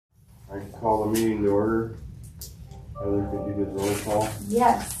call the meeting to order. Heather, could you do the roll call?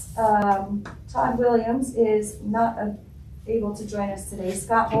 Yes. Todd Williams is not able to join us today.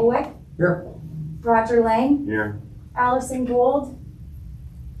 Scott Holwick. Here. Roger Lang. Here. Allison Gold.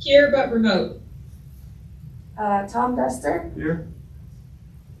 Here, but remote. Tom Duster. Here.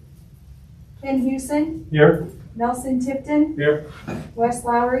 Ken Hewson. Here. Nelson Tipton. Here. Wes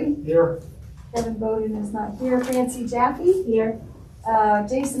Lowry. Here. Kevin Bowden is not here. Francie Jaffe. Here.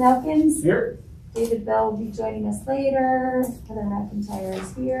 Jason Elkins. Here. David Bell will be joining us later. Heather McIntyre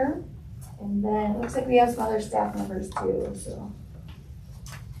is here. And then it looks like we have some other staff members too. So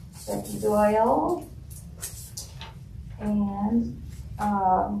Becky Doyle and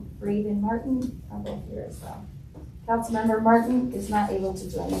Raven Martin are both here as well. Councilmember Martin is not able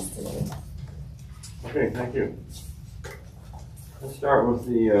to join us today. Okay, thank you. Let's start with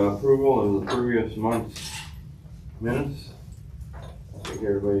the approval of the previous month's minutes. I think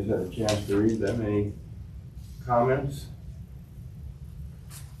everybody's had a chance to read them. Any comments?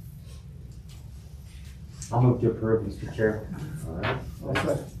 I'll move to approve, Mr. Chair. All right.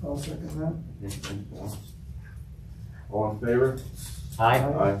 I'll second that. Okay, thanks, Al. All in favor? Aye.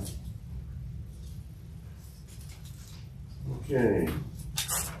 Aye. Okay.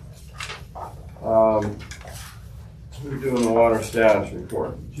 Who's doing the water status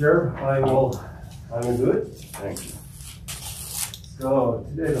report? Chair, I will do it. Thank you. So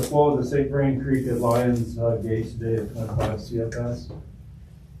today the flow of the St. Vrain Creek at Lyons Gate today at 25 CFS.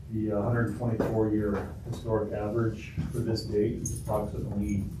 The 124-year historic average for this gate is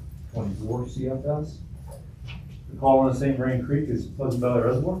approximately 24 CFS. The call on the St. Vrain Creek is Pleasant Valley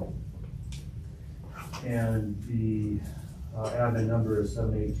Reservoir. And the admin number is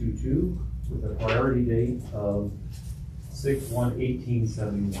 7822 with a priority date of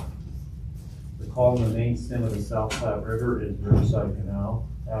 6/1/1871. The call on the main stem of the South Platte River is Riverside Canal,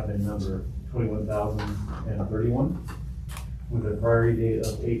 admin number 21,031 with a priority date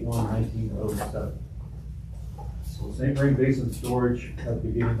of 8/1/1907. So St. Vrain Basin storage at the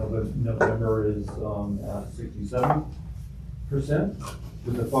beginning of November is at 67%,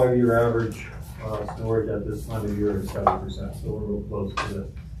 with the 5-year average storage at this time of year is 70%. So we're real close to the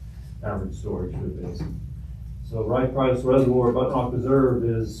average storage for the basin. So Right Price Reservoir Button Rock Reserve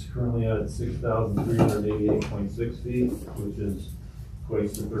is currently at 6,388.6 feet, which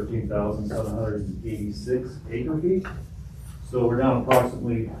equates to 13,786 acre feet. So we're down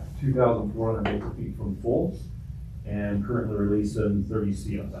approximately 2,400 acre feet from full and currently releasing 30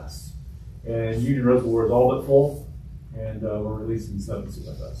 CFS. And Union Reservoir is all but full and we're releasing 7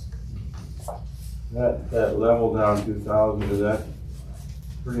 CFS. That level down 2,000, is that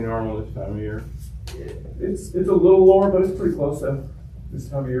pretty normal this time of year? It's a little lower, but it's pretty close to this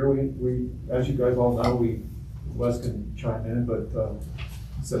time of year. We as you guys all know, Wes can chime in, but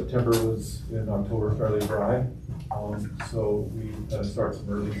September was in October fairly dry. So we had to start some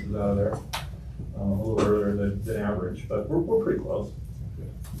releases out of there a little earlier than average, but we're pretty close.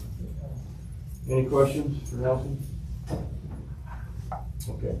 Any questions for Nelson?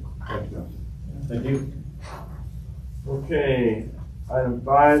 Okay, thanks, Nelson. Thank you. Okay, item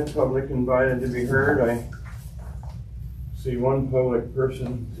 5, public invited to be heard. I see one public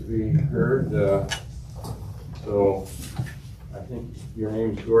person to be heard. So I think your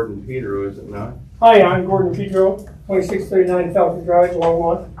name's Gordon Petro, is it not? Hi, I'm Gordon Petro, 2639 Falcon Drive,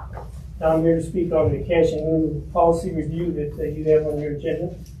 Longmont. I'm here to speak on the cash and lieu policy review that you have on your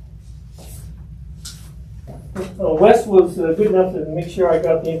agenda. Wes was good enough to make sure I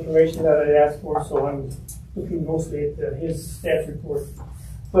got the information that I asked for, so I'm looking mostly at his staff report.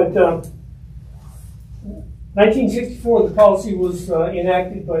 But 1964, the policy was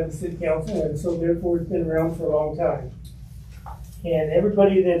enacted by the City Council, and so therefore it's been around for a long time. And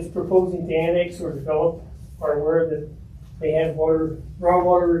everybody that's proposing to annex or develop are aware that they have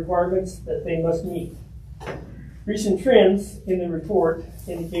groundwater requirements that they must meet. Recent trends in the report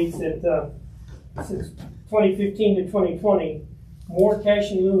indicates that since 2015 to 2020, more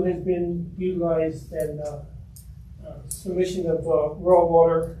cash in lieu has been utilized than submission of raw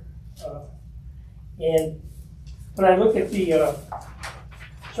water. And when I look at the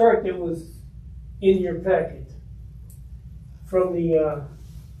chart that was in your packet from the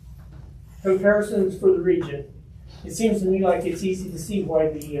comparisons for the region, it seems to me like it's easy to see why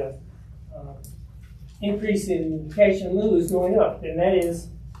the increase in cash in lieu is going up, and that is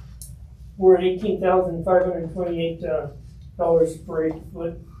we're at $18,528 per acre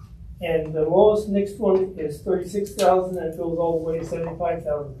foot, and the lowest next one is $36,000, and it goes all the way to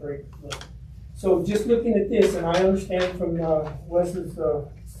 $75,000 per acre foot. So just looking at this, and I understand from Wes's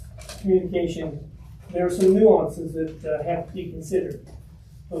communication, there are some nuances that have to be considered.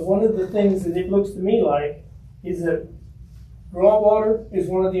 But one of the things that it looks to me like is that groundwater is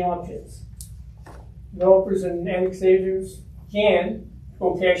one of the options. Developers and annexators can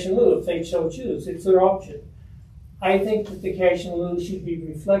go cash in lieu if they so choose. It's their option. I think that the cash in lieu should be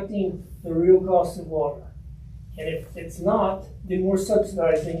reflecting the real cost of water. And if it's not, then we're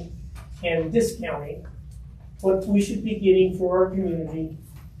subsidizing and discounting what we should be getting for our community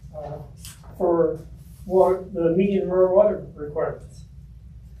for water, the median rural water requirements.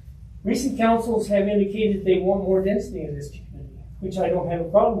 Recent councils have indicated they want more density in this community, which I don't have a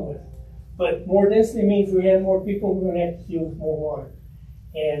problem with. But more density means we have more people, we're going to have to deal with more water.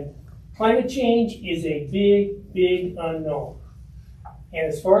 And climate change is a big, big unknown. And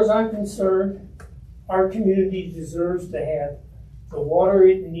as far as I'm concerned, our community deserves to have the water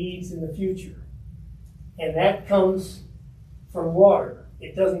it needs in the future. And that comes from water.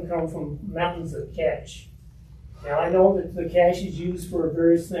 It doesn't come from mountains of cash. Now, I know that the cash is used for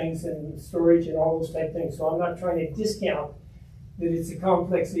various things and storage and all those type of things, so I'm not trying to discount that it's a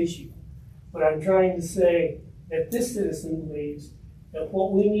complex issue. But I'm trying to say that this citizen believes that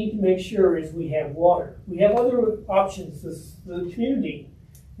what we need to make sure is we have water. We have other options. The community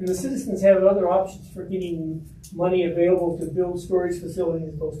and the citizens have other options for getting money available to build storage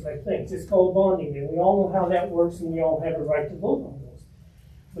facilities, those type of things. It's called bonding, and we all know how that works, and we all have a right to vote on those.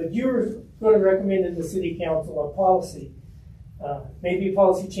 But you're going to recommend to the city council a policy. Maybe a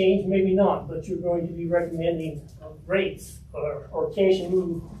policy change, maybe not, but you're going to be recommending rates or cash in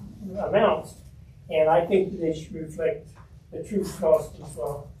lieu amounts, and I think that they should reflect the true cost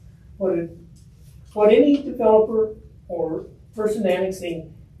of what any developer or person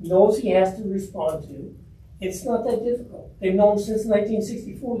annexing knows he has to respond to. It's not that difficult. They've known since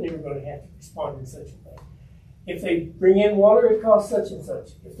 1964 they were going to have to respond in such a way. If they bring in water, it costs such and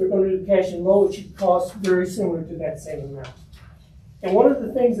such. If they're going to do cash and low, it should cost very similar to that same amount. And one of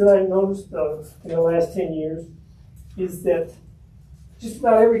the things that I've noticed in the last 10 years is that just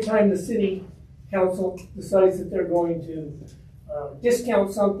about every time the city council decides that they're going to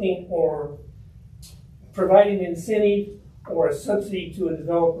discount something or provide an incentive or a subsidy to a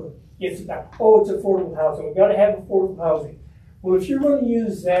developer, it's about, oh, it's affordable housing. We've got to have affordable housing. Well, if you're going to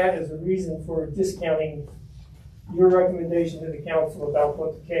use that as a reason for discounting your recommendation to the council about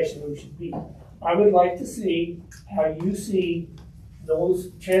what the cash in lieu should be, I would like to see how you see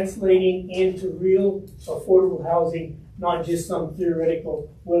those translating into real affordable housing, not just some theoretical,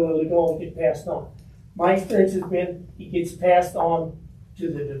 will it go and get passed on. My experience has been it gets passed on to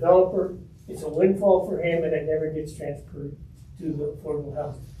the developer, it's a windfall for him, and it never gets transferred to the affordable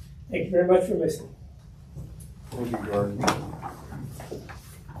housing. Thank you very much for listening. Thank you, Gordon.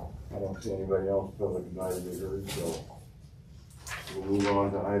 I don't see anybody else public invited to heard, so we'll move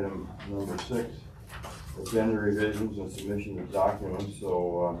on to item number 6, agenda revisions and submission of documents.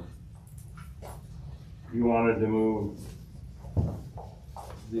 So you wanted to move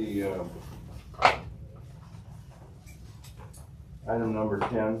the item number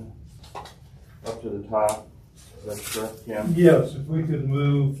 10 up to the top. Is that correct, Ken? Yes, if we could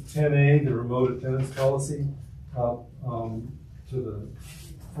move 10A, the remote attendance policy, up to the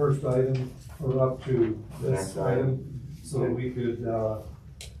first item, or up to this item, so that we could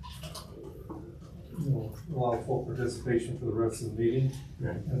allow full participation for the rest of the meeting.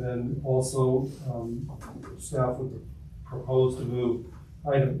 Okay. And then also, staff would propose to move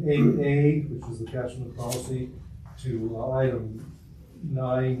item 8A, which is the cash flow policy, to item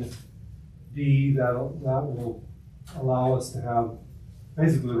 9D. That will allow us to have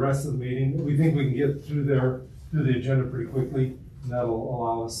basically the rest of the meeting. We think we can get through the agenda pretty quickly, and that'll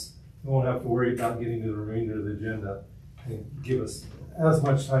allow us, we won't have to worry about getting to the remainder of the agenda, and give us as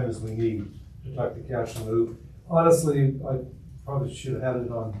much time as we need to talk to cash and lieu. Honestly, I probably should have had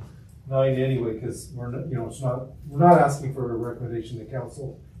it on 9 anyway, because we're not asking for a recommendation to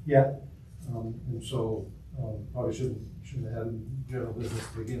council yet, and so probably shouldn't have had general business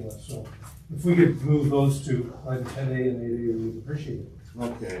to begin with. So if we could move those to item 10A and 8A, we would appreciate it.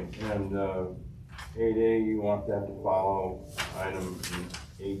 Okay, and 8A, you want that to follow item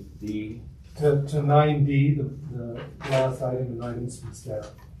 8D? To 9D, the last item in items from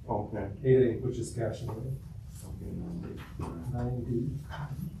staff. Okay. 8A, which is cash and lieu. Okay, 9D.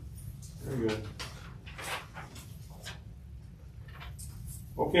 very good.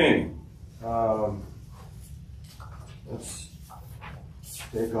 Okay, let's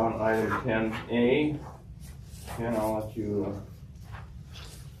take on item 10A. Ken, I'll let you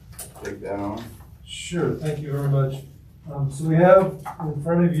take that on. Sure, thank you very much. So we have in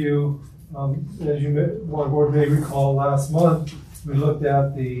front of you, as you water board may recall, last month we looked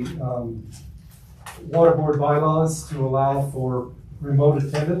at the water board bylaws to allow for remote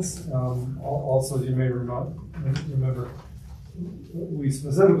attendance. Also, as you may remember, we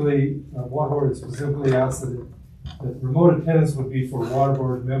specifically, water board specifically asked that remote attendance would be for water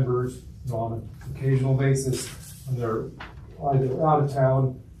board members, on an occasional basis when they're either out of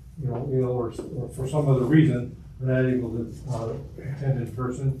town, ill or for some other reason, they're not able to attend in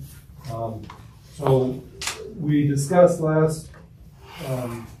person. So we discussed last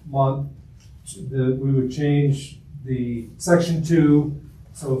month that we would change the section 2.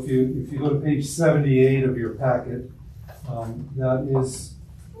 So if you go to page 78 of your packet, that is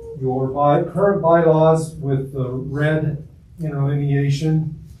your current bylaws with the red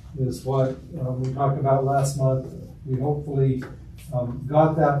interlineation is what we talked about last month. We hopefully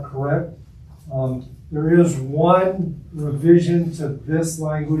got that correct. There is one revision to this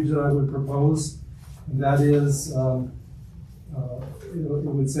language that I would propose, and that is it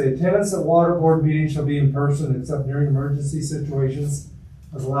would say attendance at water board meetings shall be in person except during emergency situations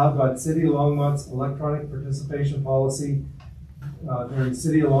as allowed by the City of Longmont's electronic participation policy during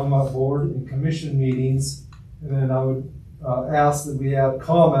City of Longmont board and commission meetings. And then I would ask that we add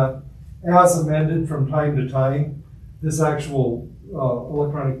comma as amended from time to time. This actual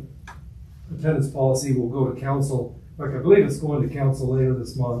electronic attendance policy will go to council. In fact, I believe it's going to council later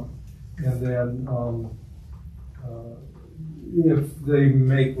this month. And then if they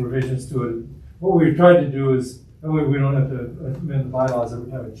make revisions to it, what we've tried to do is that way we don't have to amend the bylaws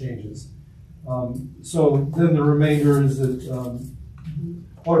every time it changes. So then the remainder is that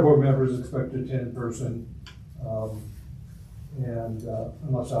water board members expect to attend in person and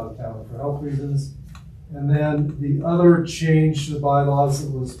unless out of town for health reasons. And then the other change to the bylaws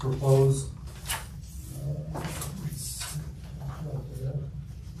that was proposed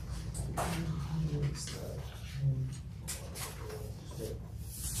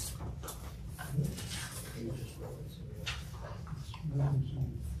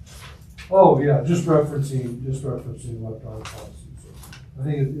oh yeah, just referencing electronic policies. I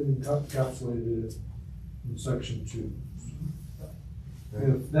think it encapsulated it in section 2.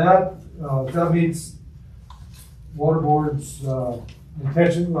 If that meets water board's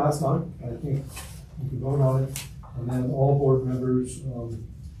intention last month, I think we can vote on it, and then all board members.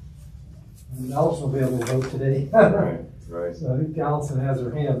 And Allison will be able to vote today. Right. So I think Allison has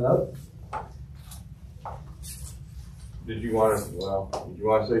her hand up. Did you want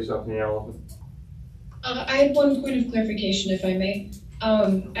to say something, Allison? I had one point of clarification, if I may.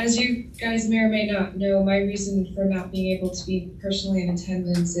 As you guys may or may not know, my reason for not being able to be personally in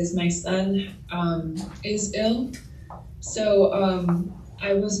attendance is my son is ill. So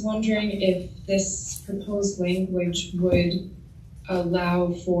I was wondering if this proposed language would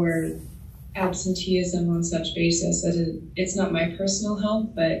allow for absenteeism on such basis. That it's not my personal health,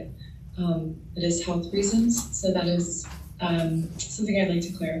 but it is health reasons. So that is something I'd like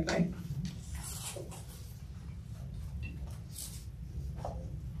to clarify.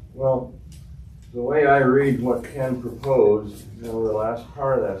 Well, the way I read what Ken proposed, the last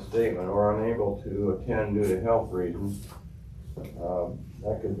part of that statement, or unable to attend due to health reasons,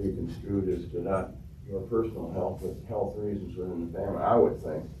 that could be construed as to not your personal health, but health reasons within the family, I would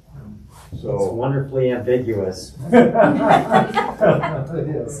think. So it's wonderfully ambiguous. It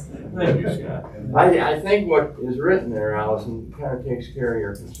is. Thank you, Scott. I think what is written there, Allison, kind of takes care of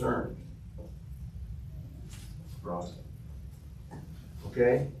your concerns. Ross.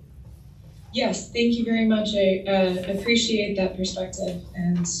 Okay? Yes, thank you very much. I appreciate that perspective,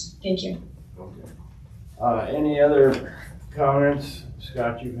 and thank you. Okay. Any other comments?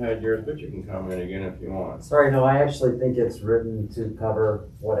 Scott, you've had yours, but you can comment again if you want. Sorry, no, I actually think it's written to cover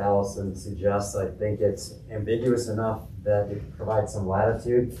what Allison suggests. I think it's ambiguous enough that it provides some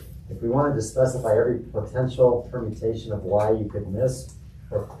latitude. If we wanted to specify every potential permutation of why you could miss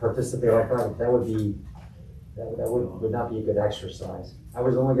or participate electronically, that would not be a good exercise. I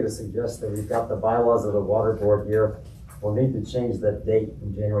was only going to suggest that we've got the bylaws of the water board here. We'll need to change that date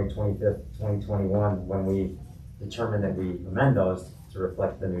from January 25th, 2021 when we determine that we amend those to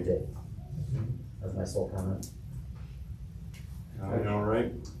reflect the new date. That's my sole comment. All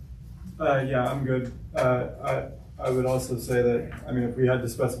right. Yeah, I'm good. I would also say that, I mean, if we had to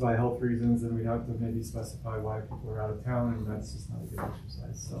specify health reasons, then we'd have to maybe specify why people are out of town, and that's just not a good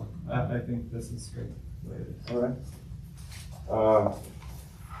exercise. So I think this is great the way it is. All right.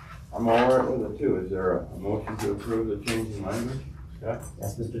 I'm all right with it too. Is there a motion to approve the change in language? Scott?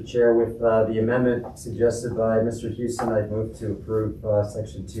 Yes, Mr. Chair, with the amendment suggested by Mr. Houston, I move to approve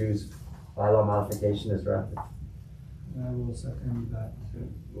section 2's bylaw modification as drafted. And I will second that. Okay.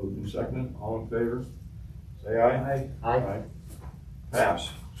 Moved and seconded. All in favor? Say aye. Aye. Pass.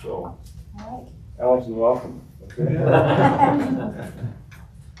 So, All right. Allison, welcome.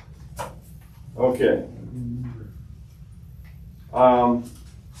 Okay.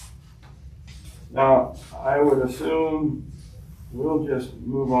 Now, I would assume we'll just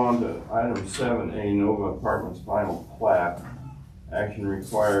move on to item 7A, Nova Apartments final plat, action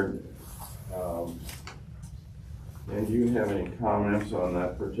required. And do you have any comments on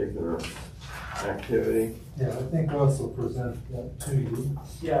that particular activity? Yeah, I think Russ will present that to you.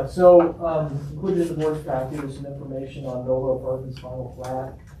 Yeah, so, included in the board's packet is some information on Nova Apartments final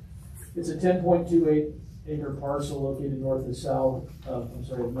plat. It's a 10.28 acre parcel located north and south of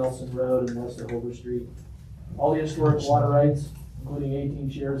Nelson Road and west of Holder Street. All the historic water rights, including 18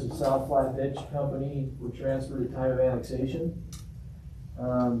 shares of South Flat Ditch Company, were transferred at time of annexation.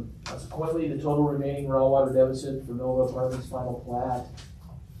 Consequently, the total remaining raw water deficit for Nova Apartments final plat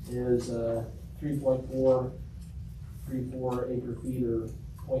is 3.434 acre feet, or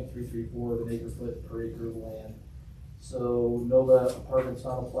 0.334 of an acre foot per acre of land. So Nova Apartments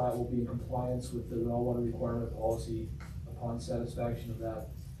final plat will be in compliance with the raw water requirement policy upon satisfaction of that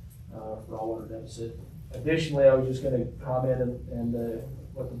raw water deficit. Additionally, I was just going to comment and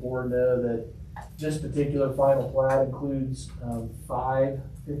let the board know that this particular final plat includes 5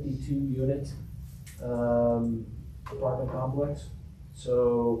 52-unit apartment complex.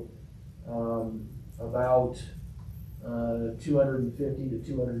 So about 250 to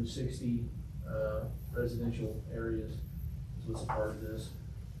 260 residential areas is what's a part of this.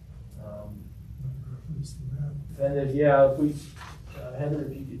 And if, yeah, if we, Heather,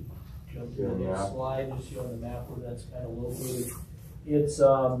 if you could jump to the next slide, just show on the map where that's kind of located. It's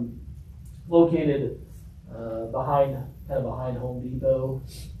located behind Home Depot,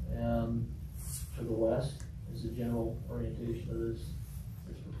 to the west is the general orientation of this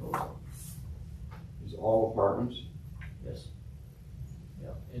proposal. Is all apartments? Yes.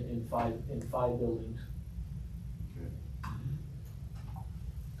 Yeah, in five buildings. Okay.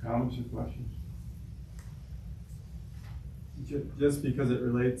 Comments or questions? Just because it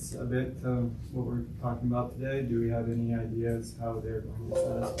relates a bit to what we're talking about today, do we have any ideas how they're going to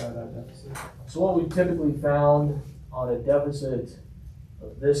satisfy that deficit? So what we've typically found on a deficit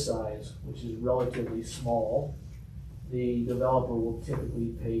of this size, which is relatively small, the developer will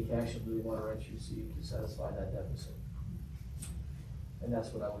typically pay cash into the water rights received to satisfy that deficit. And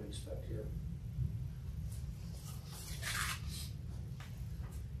that's what I would expect here.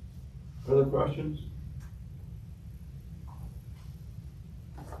 Other questions?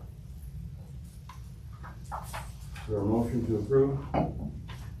 Is there a motion to approve?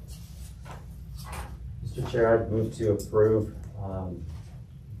 Mr. Chair, I'd move to approve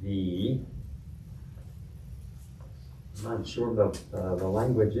I'm not sure what the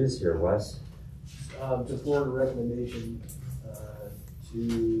language is here, Wes. To forward a recommendation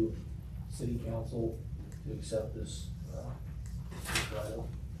to City Council to accept this item.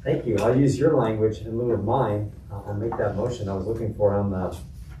 Thank you. I'll use your language in lieu of mine. I'll make that motion. I was looking for it on the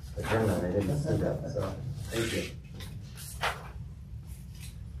agenda and I didn't see that, so thank you.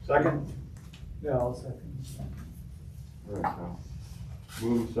 Second? Yeah, I'll second. All right, so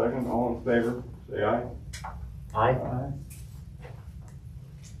move second, all in favor, say aye. Aye.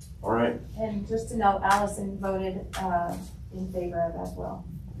 All right, And just to note, Allison voted in favor of as well.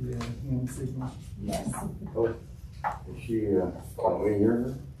 Yeah, hand signal. Yes. is she, can we hear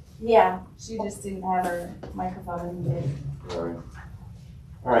her? Yeah, she just didn't have her microphone muted. All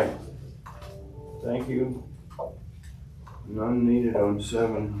right. Thank you. None needed on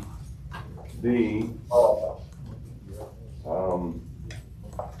 7B.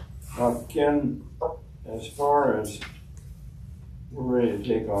 Now, Ken, as far as we're ready to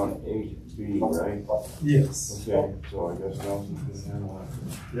take on 8B, right? Yes. Okay, so I guess Nelson's gonna handle that.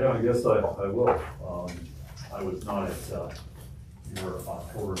 Yeah, I guess I will. I was not at your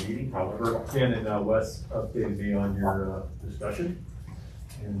October meeting, however, Ken and Wes updated me on your discussion.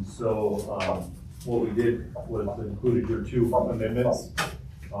 And so what we did was included your 2 amendments.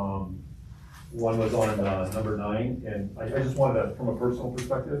 One was on number 9, and I just wanted to, from a personal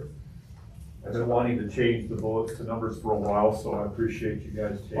perspective, I've been wanting to change the bullets to numbers for a while, so I appreciate you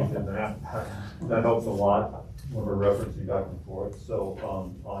guys changing that. That helps a lot when we're referencing back and forth. So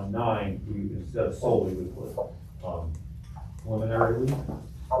on 9, we instead of solely, we put preliminarily.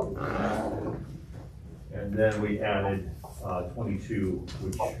 And then we added 22,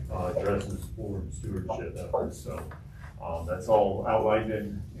 which addresses board stewardship efforts. So that's all outlined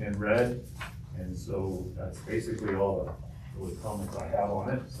in red. And so that's basically all the really comments I have on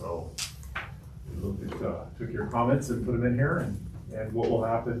it. So we took your comments and put them in here. And what will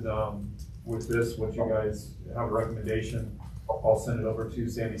happen with this, once you guys have a recommendation I'll send it over to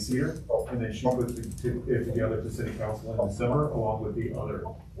Sandy Cedar, and then she puts it together to city council in December, along with the other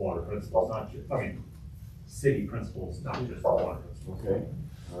water principles, not just, city principles, not just water principles. Okay,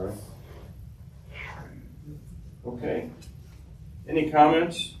 all right. Okay. Any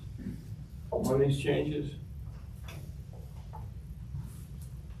comments on these changes?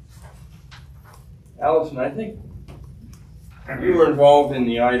 Allison, I think you were involved in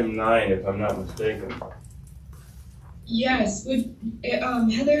the item 9, if I'm not mistaken. Yes, would,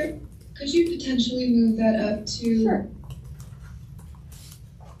 Heather, could you potentially move that up to? Sure.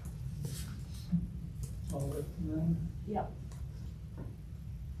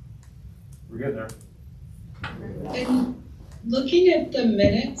 We're getting there. And looking at the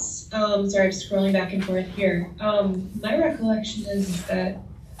minutes, sorry, I'm scrolling back and forth here. My recollection is that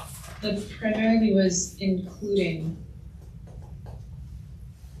the primarily was including.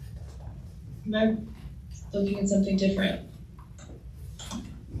 Am I looking at something different?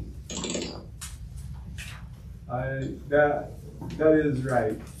 That is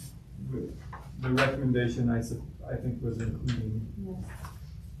right. The recommendation, I think, was including. Yes.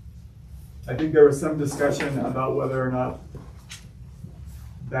 I think there was some discussion about whether or not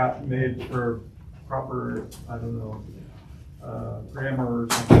that made for proper, I don't know, grammar or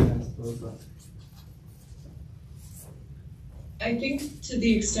something, I suppose. I think to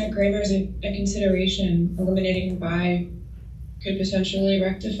the extent grammar is a consideration, eliminating by could potentially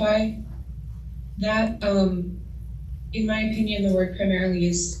rectify that. In my opinion, the word primarily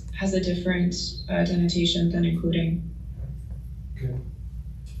has a different denotation than including. Okay.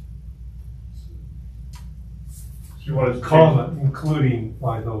 You want to Comma, including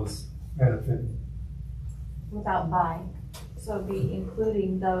by those benefiting. Without by, so it'd be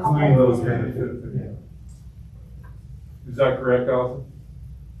including those. Including those benefiting, yeah. Is that correct, Allison?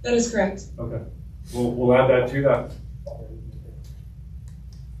 That is correct. Okay. We'll add that to that.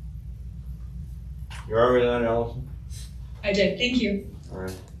 You all right with that, Allison? I did, thank you. All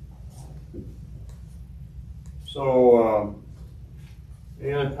right. So,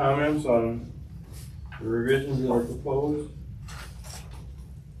 any other comments on the revisions that are proposed?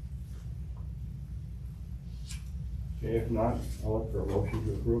 Okay, if not, I'll look for a motion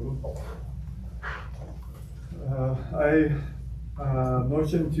to approve them. I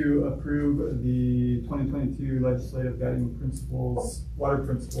motion to approve the 2022 legislative guiding principles, water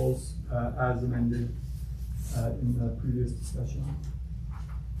principles, as amended in the previous discussion.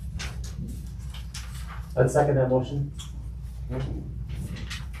 I'd second that motion.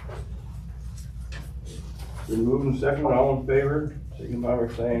 Been moved and seconded, all in favor, signify by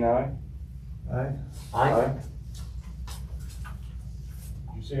saying aye. Aye. Aye.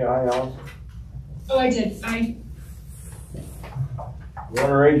 Did you say aye, Allison? Oh, I did. I You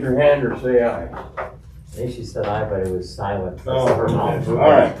wanna raise your hand or say aye? I think she said aye, but it was silent. Oh, Her mouth moved. all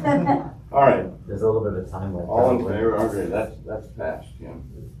right, all right. There's a little bit of time left. All in favor, okay, that's passed, Jim.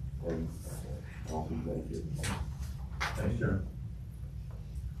 And Allison, thank you. Thanks, Sharon.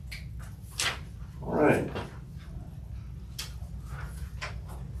 All right.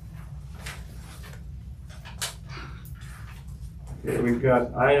 Okay, we've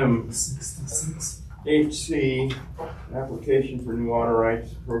got item 66. 8C, application for new water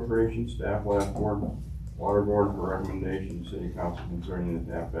rights appropriation, staff last board, water board for recommendation, city council concerning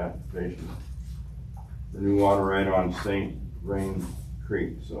the TAP application for new water right on St. Vrain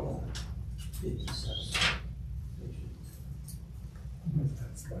Creek, so.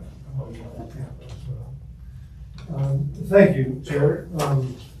 Thank you, Chair.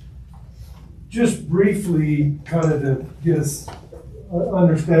 Just briefly, kind of to get us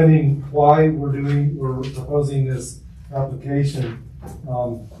understanding why we're proposing this application.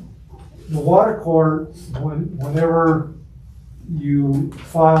 The water court, whenever you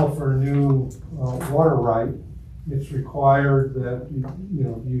file for a new water right, it's required that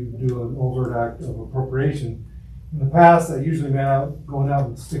you do an overt act of appropriation. In the past, that usually meant going out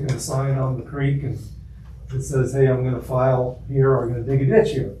and sticking a sign on the creek and it says, hey, I'm going to file here or I'm going to dig a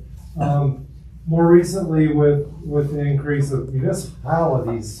ditch here. More recently, with the increase of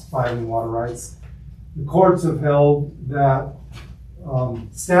municipalities filing water rights, the courts have held that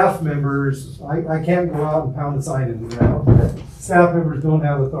staff members, I can't go out and pound a sign in the ground. Staff members don't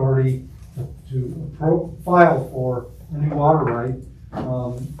have authority to file for a new water right.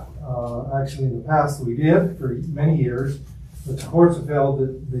 Actually, in the past, we did for many years, but the courts have held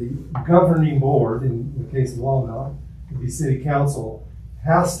that the governing board, in the case of Longmont, the city council,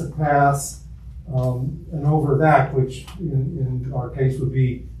 has to pass an overt act, which in our case would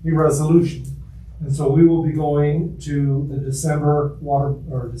be a resolution. And so we will be going to the December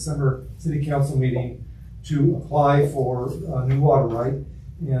December city council meeting to apply for a new water right,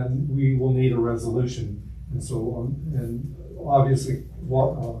 and we will need a resolution. And so, and obviously,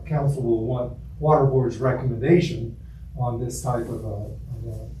 council will want water board's recommendation on this type of a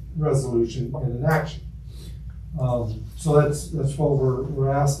resolution and an action. So that's what we're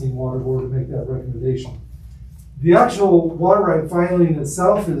asking water board to make that recommendation. The actual water right filing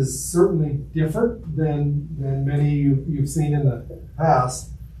itself is certainly different than many you've seen in the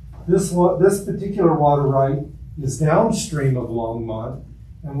past. This particular water right is downstream of Longmont,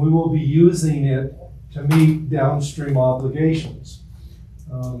 and we will be using it to meet downstream obligations.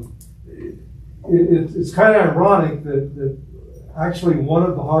 It's kind of ironic that actually one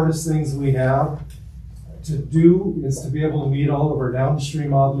of the hardest things we have to do is to be able to meet all of our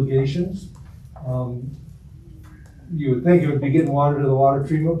downstream obligations. You would think it would be getting water to the water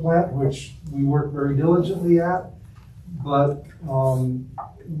treatment plant, which we work very diligently at, but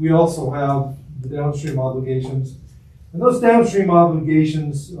we also have the downstream obligations. And those downstream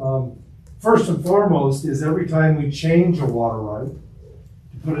obligations, first and foremost, is every time we change a water right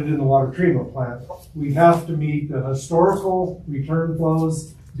to put it in the water treatment plant, we have to meet the historical return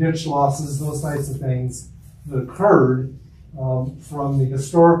flows, ditch losses, those types of things that occurred from the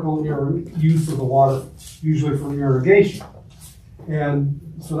historical use of the water, usually for irrigation. And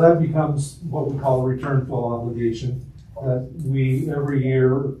so that becomes what we call a return flow obligation, that we every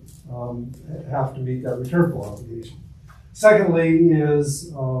year have to meet that return flow obligation. Secondly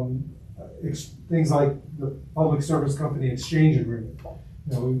is things like the Public Service Company exchange agreement.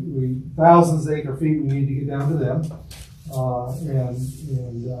 You know, we thousands of acre feet we need to get down to them, and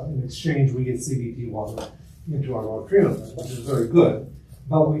in exchange we get CBT water into our water treatment plant, which is very good,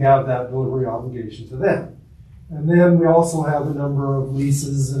 but we have that delivery obligation to them. And then we also have a number of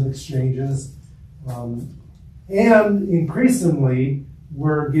leases and exchanges, and increasingly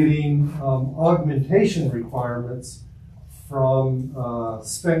we're getting augmentation requirements from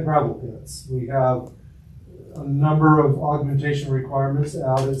spent gravel pits. We have a number of augmentation requirements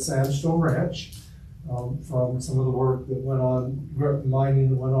out at Sandstone Ranch from some of the work that went on, mining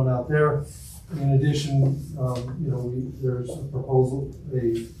that went on out there. In addition, there's a proposal,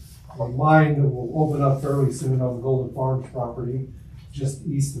 a mine that will open up fairly soon on the Golden Farms property just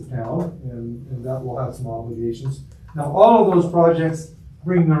east of town, and that will have some obligations. Now, all of those projects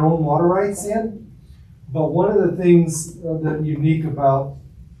bring their own water rights in, but one of the things that's unique about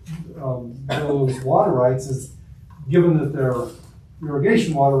those water rights is, given that they're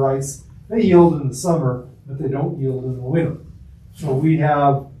irrigation water rights, they yield in the summer, but they don't yield in the winter. So we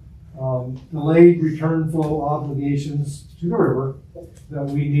have delayed return flow obligations to the river that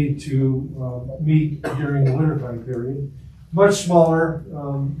we need to meet during the wintertime period. Much smaller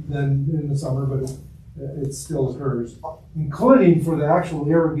than in the summer, but it still occurs, including for the actual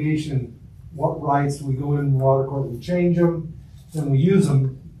irrigation rights. We go in the water court, we change them, then we use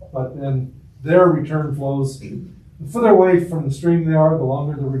them, but then their return flows, the further away from the stream they are, the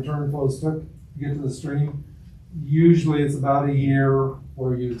longer the return flows took to get to the stream. Usually it's about a year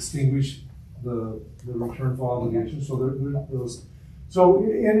where you extinguish the return flow obligation. So there's those. So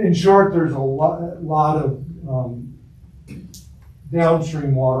in short, there's a lot of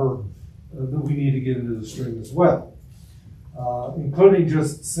downstream water that we need to get into the stream as well, including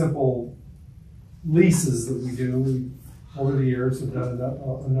just simple leases that we do. We, over the years, have done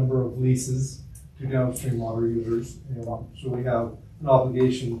a number of leases to downstream water users, and so we have an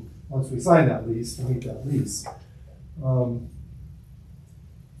obligation once we sign that lease to meet that lease. And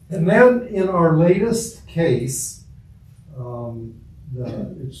then in our latest case,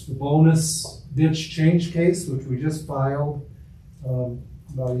 it's the bonus ditch change case, which we just filed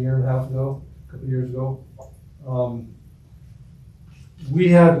about a year and a half ago, a couple of years ago. We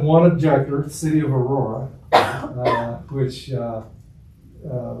had one objector, the city of Aurora, which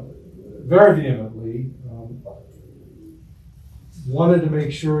very vehemently wanted to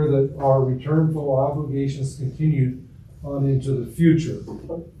make sure that our return flow obligations continued on into the future.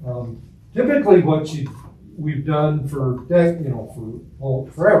 Typically, what we've done for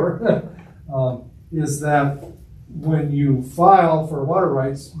forever is that when you file for water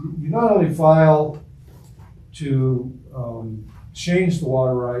rights, you not only file to change the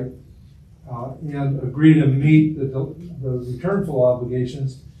water right and agree to meet the return flow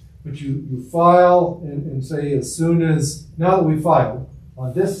obligations, but you file and say, as soon as, now that we filed,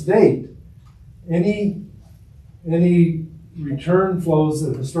 on this date, any return flows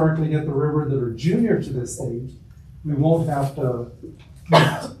that historically hit the river that are junior to this date, we won't have to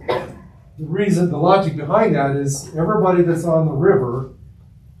meet. The logic behind that is everybody that's on the river,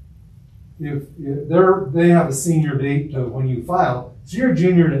 if they have a senior date to when you file, so you're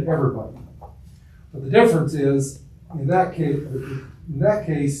junior to everybody. But the difference is, in that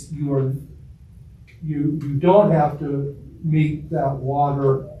case, you don't have to meet that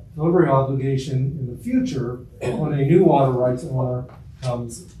water delivery obligation in the future when a new water rights owner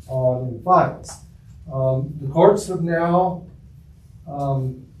comes on and files. The courts have now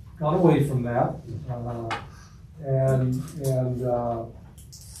gone away from that, and to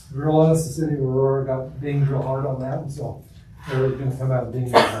be real honest, the city of Aurora got dinged real hard on that, and so they're going to come out and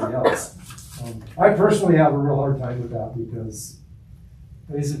ding everybody else. I personally have a real hard time with that because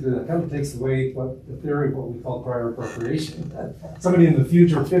basically that kind of takes away the theory of what we call prior appropriation. Somebody in the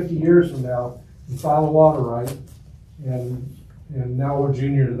future, 50 years from now, can file a water right, and now we're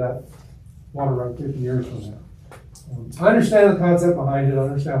junior to that water right 50 years from now. I understand the concept behind it. I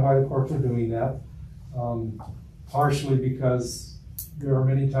understand why the courts are doing that. Partially because there are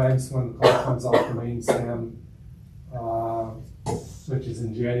many times when the call comes off the main stem, which is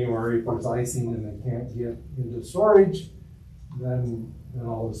in January, if there's icing and they can't get into storage, then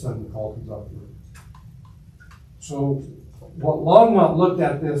all of a sudden the call comes off the roof. So what Longmont looked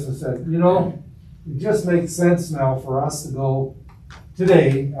at this and said, you know, it just makes sense now for us to go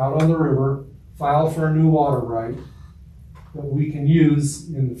today out on the river, file for a new water right that we can use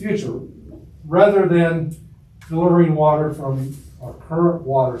in the future, rather than delivering water from our current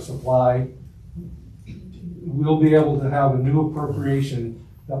water supply. We'll be able to have a new appropriation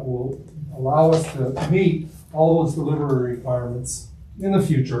that will allow us to meet all those delivery requirements in the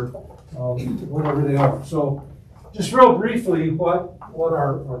future, whatever they are. So just real briefly, what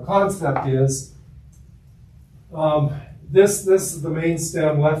our concept is, this is the main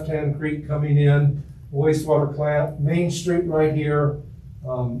stem, left-hand creek coming in, wastewater plant, Main Street right here,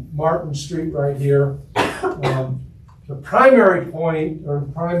 Martin Street right here. The primary point, or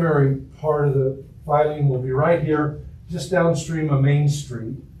the primary part of the filing will be right here, just downstream of Main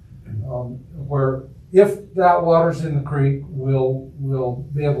Street, where if that water's in the creek, we'll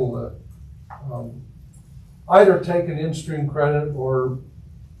be able to either take an in-stream credit or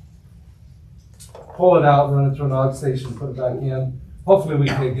pull it out, run it to an og station, put it back in. Hopefully we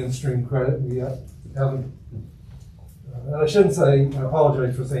can take in-stream credit. We haven't, I shouldn't say, I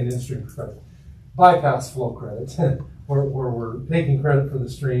apologize for saying in-stream credit. Bypass flow credit, where we're taking credit for the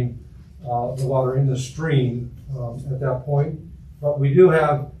stream, the water in the stream at that point. But we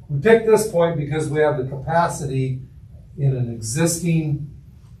picked this point because we have the capacity in an existing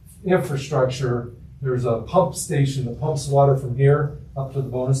infrastructure. There's a pump station that pumps water from here up to the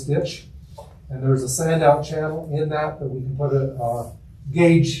bonus ditch. And there's a sand out channel in that we can put a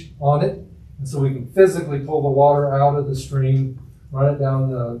gauge on it. And so we can physically pull the water out of the stream, run it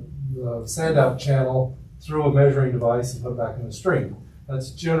down the sand out channel through a measuring device and put it back in the stream.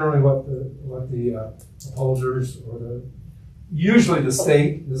 That's generally what the opposers or usually the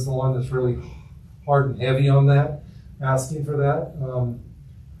state is the one that's really hard and heavy on that, asking for that.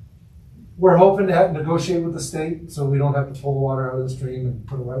 We're hoping to negotiate with the state so we don't have to pull the water out of the stream and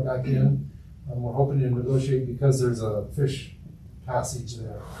put it right back in. We're hoping to negotiate because there's a fish passage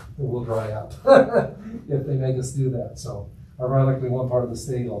there that will dry up if they make us do that. So ironically, one part of the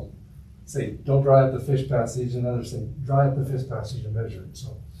state will say, don't dry up the fish passage, and others say, dry up the fish passage and measure it.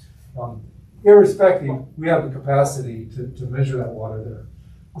 So irrespective, we have the capacity to measure that water there.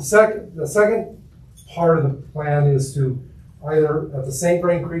 The second part of the plan is to either at the St.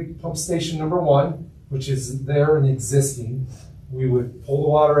 Vrain Creek pump station number 1, which is there and existing, we would pull the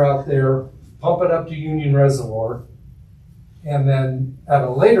water out there, pump it up to Union Reservoir, and then at a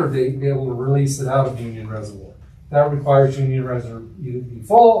later date be able to release it out of Union Reservoir. That requires Union Reservoir either to be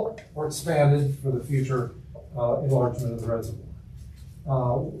full or expanded for the future enlargement of the reservoir.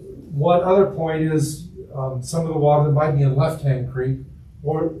 One other point is some of the water that might be in Left-Hand Creek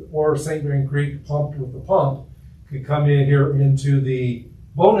or St. Vrain Creek pumped with the pump could come in here into the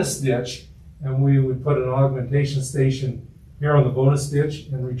bonus ditch, and we would put an augmentation station here on the bonus ditch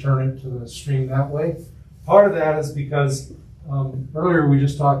and return it to the stream that way. Part of that is because earlier we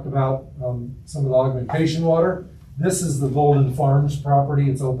just talked about some of the augmentation water. This is the Golden Farms property.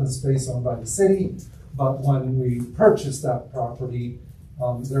 It's open space owned by the city, but when we purchased that property,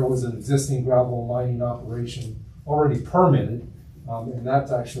 there was an existing gravel mining operation already permitted, and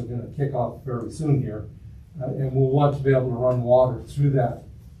that's actually going to kick off very soon here. And we'll want to be able to run water through that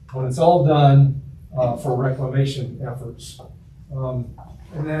when it's all done for reclamation efforts. And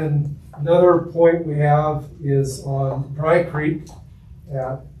then another point we have is on Dry Creek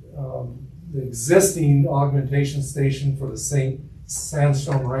at the existing augmentation station for the St.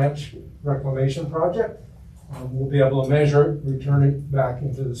 Sandstone Ranch Reclamation Project. We'll be able to measure it, return it back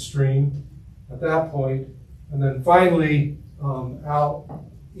into the stream at that point. And then finally, out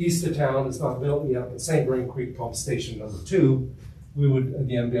east of town, it's not built yet, but St. Vrain Creek Pump Station number 2, we would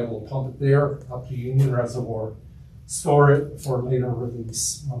again be able to pump it there up to Union Reservoir, store it for later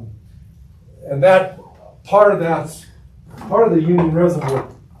release. And that part of the Union Reservoir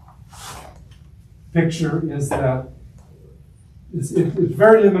picture is that it's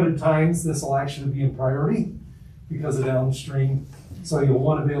very limited times this will actually be in priority because of downstream. So you'll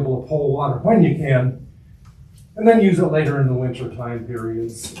want to be able to pull water when you can, and then use it later in the winter time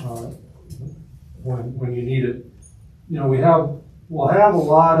periods when you need it. You know, we'll have a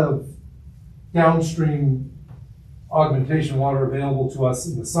lot of downstream augmentation water available to us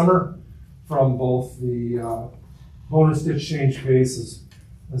in the summer from both the bonus ditch change cases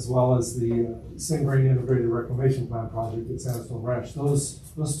as well as the St. Vrain Integrated Reclamation Plan project at Sandstone Ranch. Those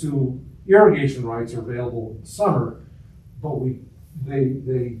 2 irrigation rights are available in summer, but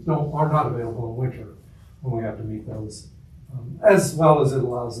they are not available in winter when we have to meet those, as well as it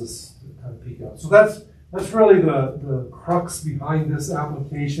allows us to kind of peak out. So that's really the crux behind this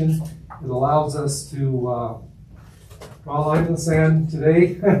application. It allows us to draw a line in the sand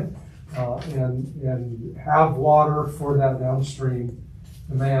today and have water for that downstream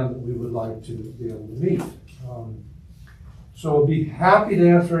demand that we would like to be able to meet. So I'll be happy to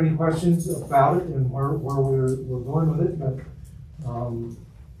answer any questions about it and where we're going with it, but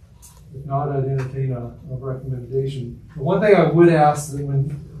if not, I'd entertain a recommendation. The one thing I would ask that when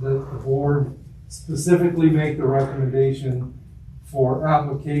the board specifically make the recommendation for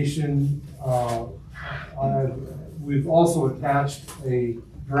application, we've also attached a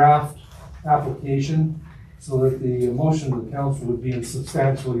draft application so that the motion of the council would be in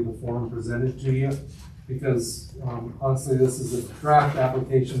substantially the form presented to you. Because honestly, this is a draft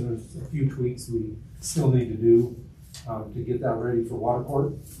application. There's a few tweaks we still need to do to get that ready for water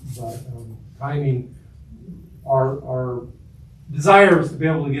court. But timing, our desire is to be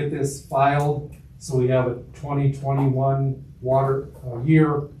able to get this filed so we have a 2021 water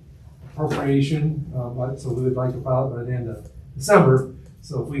year appropriation. So we would like to file it by the end of December.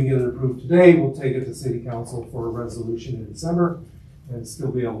 So if we can get it approved today, we'll take it to City Council for a resolution in December and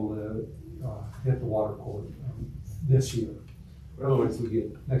still be able to hit the water court this year. Otherwise, we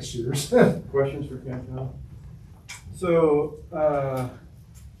get next year's. Questions for Council? So, well,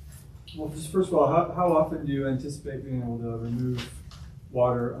 just first of all, how often do you anticipate being able to remove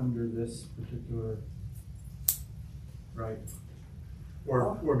water under this particular right?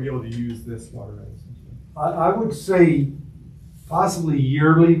 Or be able to use this water right, essentially? I would say possibly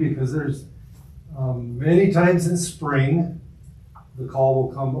yearly, because there's many times in spring, the call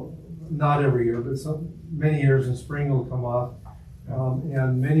will come, not every year, but many years in spring it'll come off.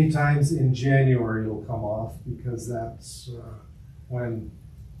 And many times in January it'll come off because that's when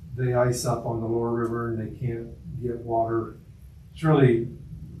they ice up on the lower river and they can't get water. It's really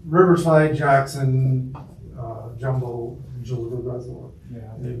Riverside, Jackson, Jumbo, and Jules River Reservoir.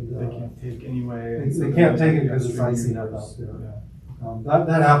 Yeah, they can't take anyway. They can't take it because it's icing up out there. Yeah.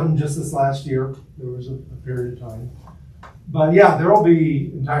 That happened just this last year. There was a period of time. But yeah, there will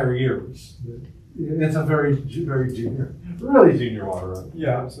be entire years. It's a very junior, really junior water right?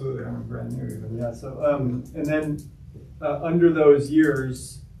 Yeah, absolutely. I'm brand new even. Yeah. So, and then under those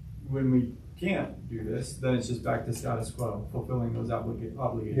years, when we can't do this, then it's just back to status quo, fulfilling those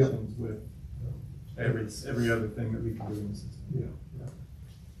obligations with every other thing that we can do in the system. Yeah.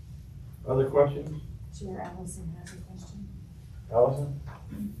 Other questions? Chair Allison has a question. Allison?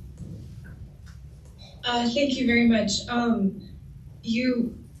 Thank you very much.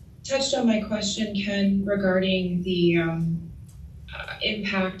 You touched on my question, Ken, regarding the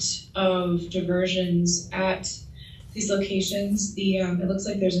impact of diversions at these locations. It looks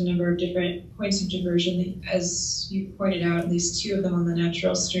like there's a number of different points of diversion, as you pointed out, at least 2 of them on the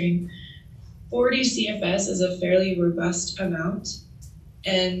natural stream. 40 CFS is a fairly robust amount.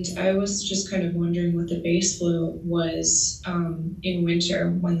 And I was just kind of wondering what the base flow was in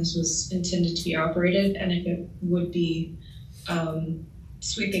winter when this was intended to be operated, and if it would be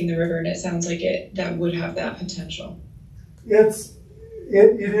sweeping the river. And it sounds like that would have that potential. It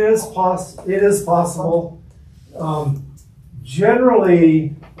is possible.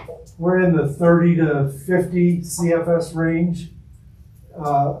 Generally, we're in the 30 to 50 CFS range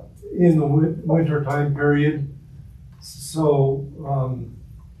in the winter time period. So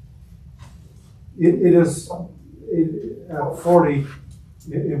at 40,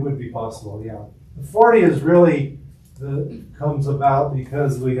 it would be possible, yeah. The 40 is really comes about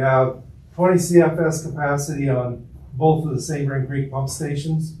because we have 20 CFS capacity on both of the St. Vrain Creek pump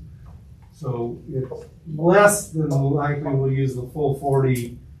stations. So it's less than likely we'll use the full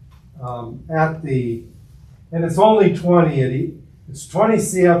 40 and it's only 20 at It's 20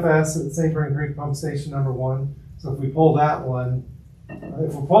 CFS at St. Vrain Creek Pump Station number 1. So if we pull that one,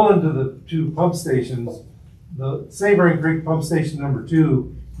 if we pull into the 2 pump stations, the St. Vrain Creek Pump Station number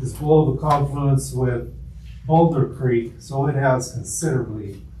 2 is below the confluence with Boulder Creek, so it has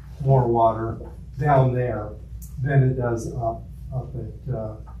considerably more water down there than it does up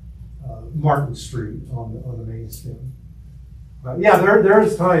at Martin Street on the main stem. But yeah,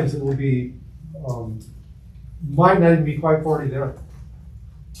 there's times it will be, might not even be quite 40 there.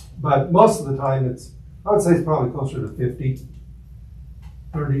 But most of the time I would say it's probably closer to 50,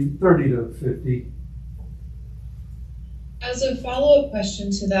 30 to 50. As a follow-up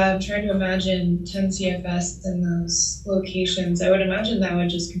question to that, I'm trying to imagine 10 CFS in those locations. I would imagine that would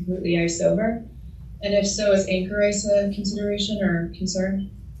just completely ice over. And if so, is anchor ice a consideration or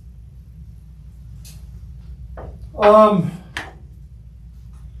concern?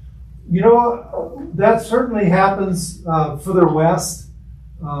 You know, that certainly happens further west.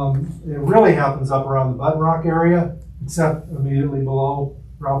 It really happens up around the Button Rock area, except immediately below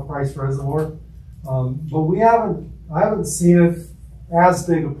Ralph Price Reservoir. But I haven't seen it as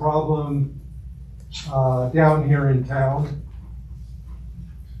big a problem down here in town.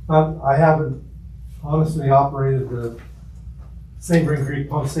 But I haven't honestly operated the St. Vrain Creek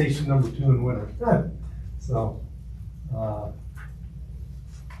Pump Station number 2 in winter. So,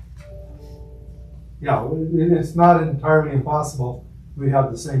 yeah, it's not entirely impossible we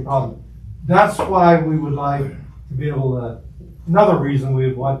have the same problem. That's why we would like to be able to, another reason we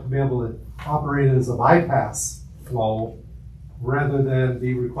would want to be able to operate it as a bypass flow rather than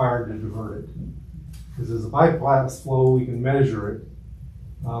be required to divert it. Because as a bypass flow, we can measure it.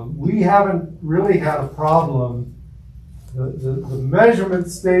 We haven't really had a problem. The measurement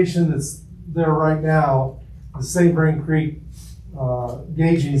station that's there right now, the St. Vrain Creek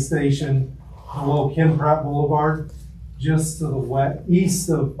gauging station below Ken Pratt Boulevard, just to the east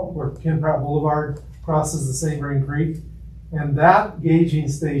of where Ken Pratt Boulevard crosses the St. Vrain Creek. And that gauging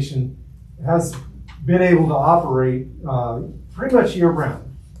station has been able to operate pretty much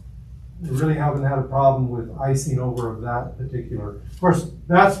year-round. We really haven't had a problem with icing over of that particular. Of course,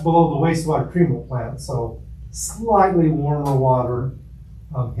 that's below the wastewater treatment plant, so slightly warmer water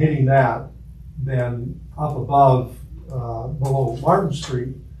hitting that than up above below Martin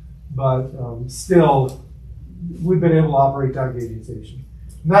Street, but still, we've been able to operate that gauging station.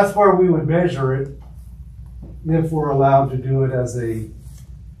 And that's where we would measure it if we're allowed to do it as a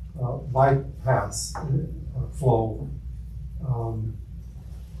bypass flow,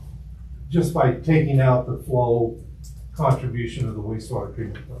 just by taking out the flow contribution of the wastewater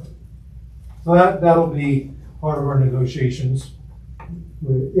treatment plant. So that'll be part of our negotiations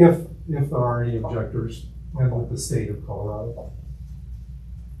if there are any objectors and with the state of Colorado.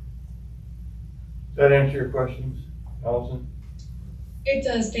 Does that answer your questions, Allison? It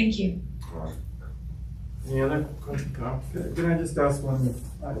does, thank you. All right. Any other questions, Kyle? Can I just ask one,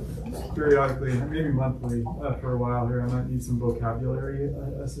 periodically, maybe monthly, for a while here, I might need some vocabulary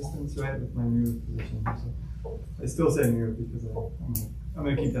assistance, right, with my new position. So I still say new because I'm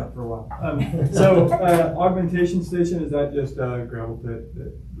going to keep that for a while. So augmentation station, is that just a gravel pit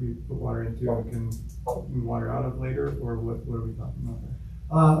that we put water into and can move water out of later, or what are we talking about there?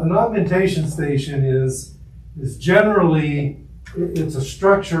 An augmentation station is generally, it's a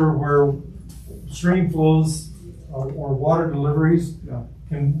structure where stream flows or water deliveries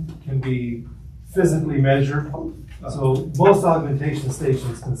can be physically measured. So most augmentation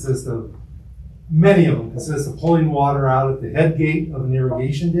stations many of them consist of pulling water out at the head gate of an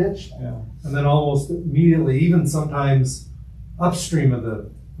irrigation ditch, and then almost immediately, even sometimes upstream of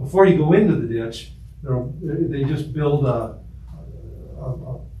before you go into the ditch, they just build a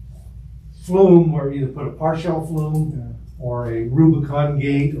flume, or either put a partial flume or a Rubicon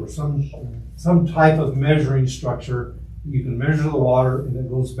gate or some type of measuring structure. You can measure the water and it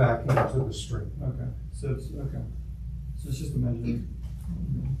goes back into the stream. Okay, so it's just a measurement.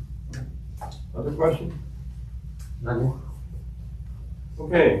 Other questions? None.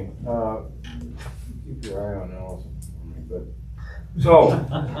 Okay, keep your eye on Allison. But so,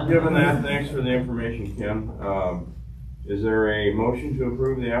 given that, thanks for the information, Kim. Is there a motion to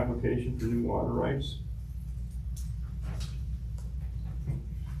approve the application for new water rights?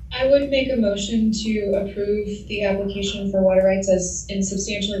 I would make a motion to approve the application for water rights as in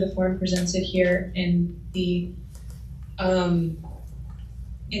substantially the form presented here in the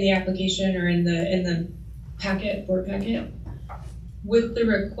application or in the packet, board packet, with the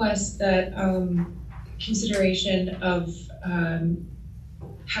request that consideration of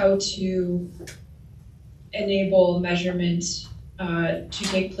how to enable measurement to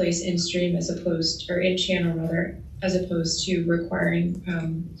take place in stream as opposed, or in channel rather, as opposed to requiring,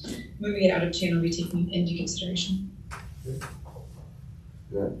 moving it out of channel be taken into consideration. Is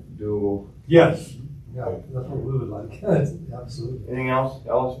that doable? Yes. Yeah, that's what we would like. Absolutely. Anything else,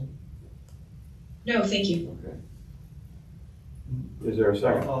 Allison? No, thank you. Okay. Is there a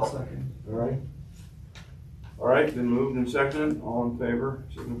second? I'll second. All right. All right, been moved and seconded. All in favor,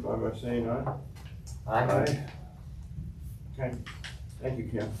 signify by saying aye. Aye. Okay. Thank you,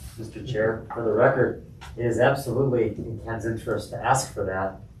 Ken. Mr. Chair, for the record, it is absolutely in Ken's interest to ask for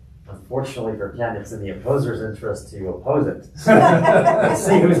that. Unfortunately for Ken, it's in the opposer's interest to oppose it. Let's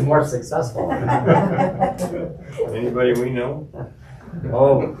see who's more successful. Anybody we know?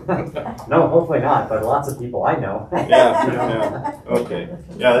 Oh, no, hopefully not, but lots of people I know. Yeah. Okay.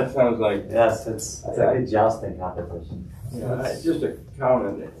 Yeah, that sounds like. Yes, it's a good jousting competition. Yeah, it's just a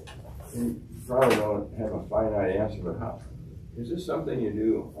comment. You probably don't have a finite answer, but how is this something you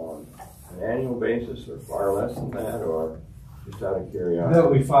do on an annual basis, or far less than that, or just out of curiosity?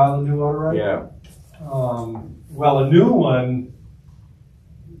 That we file a new water right? Yeah. Well, a new one,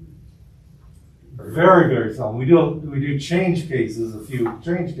 very, very seldom. We do change cases, a few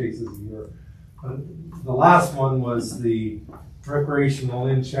change cases a year. The last one was the recreational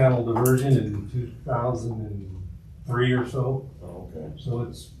in-channel diversion in 2003 or so. Okay. So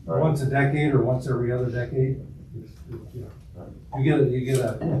it's All right. once a decade or once every other decade. Yeah.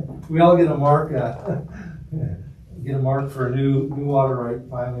 We all get a mark. Get a mark for a new water right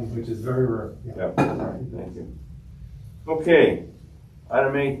filing, which is very rare. Yeah. All right. Thank you. Okay.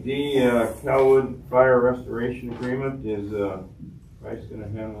 Item 8D, Calwood Fire Restoration Agreement. Is Bryce going to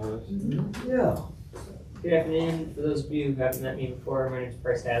handle this? Yeah. Good afternoon. For those of you who haven't met me before, my name is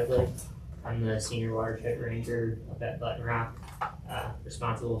Bryce Hadley. I'm the Senior Watershed Ranger up at Button Rock,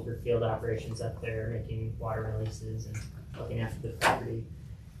 responsible for field operations up there, making water releases and looking after the property.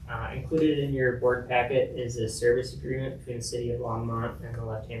 Included in your board packet is a service agreement between the City of Longmont and the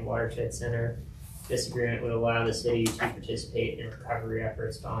Left-Hand Watershed Center. This agreement would allow the city to participate in recovery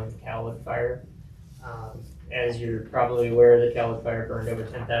efforts following the Calwood fire. As you're probably aware, the Calwood fire burned over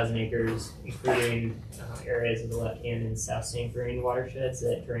 10,000 acres, including areas of the Left-Hand and South St. Vrain watersheds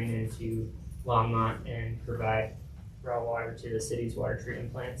that drain into Longmont and provide raw water to the city's water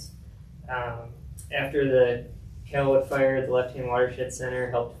treatment plants. After the Calwood fire, the Left-Hand Watershed Center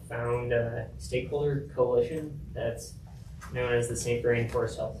helped found a stakeholder coalition that's known as the St. Vrain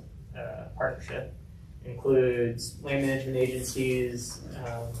Forest Health Partnership. Includes land management agencies,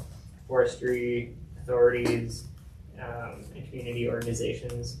 forestry authorities, and community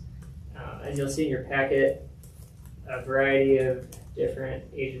organizations. As you'll see in your packet, a variety of different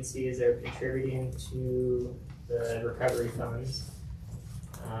agencies are contributing to the recovery funds.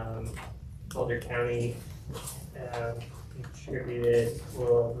 Boulder County contributed a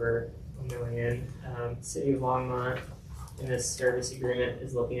little over $1 million. City of Longmont in this service agreement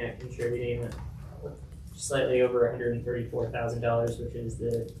is looking at contributing slightly over $134,000, which is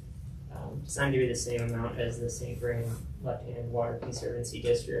designed to be the same amount as the St. Vrain Left-Hand Water Conservancy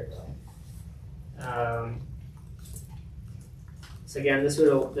District. So again, this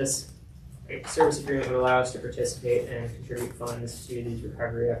service agreement would allow us to participate and contribute funds to these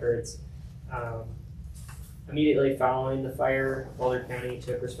recovery efforts. Immediately following the fire, Boulder County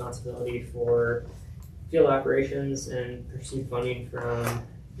took responsibility for field operations and pursued funding from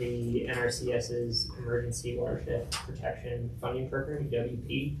the NRCS's Emergency Watershed Protection Funding Program,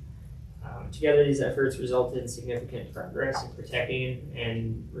 EWP. Together, these efforts resulted in significant progress in protecting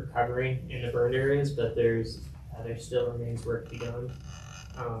and recovering in the burned areas, but there still remains work to be done,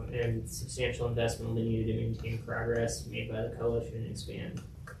 and substantial investment will be needed to maintain progress made by the coalition and expand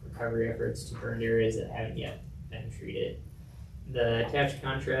recovery efforts to burned areas that haven't yet been treated. The attached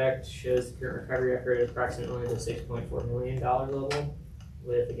contract shows the current recovery effort at approximately the $6.4 million level,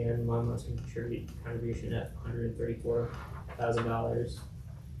 with, again, Longmont's contribution at $134,000.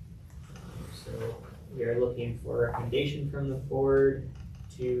 So we are looking for a recommendation from the board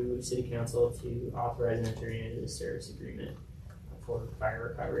to City Council to authorize and entering into this service agreement for fire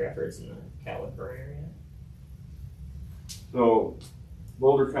recovery efforts in the Calwood burn area. So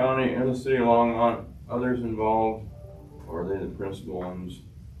Boulder County and the City of Longmont, others involved, or are they the principal ones?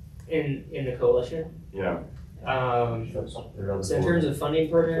 In the coalition? Yeah. So in terms of funding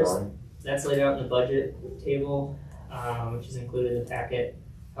partners, that's laid out in the budget table, which is included in the packet.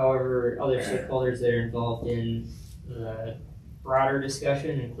 However, other stakeholders that are involved in the broader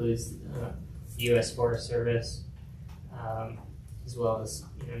discussion includes the U.S. Forest Service, as well as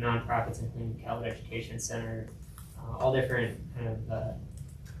nonprofits including Calwood Education Center, all different kind of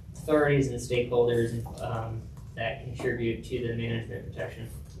authorities and stakeholders that contribute to the management protection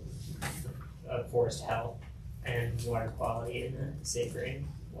of forest health. and water quality in the safe rain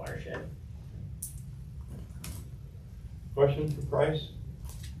watershed. Questions for Price?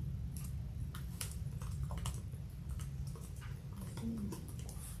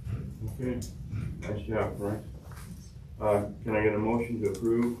 Okay, nice job, Price. Can I get a motion to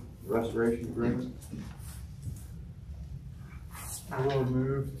approve the restoration agreement? I will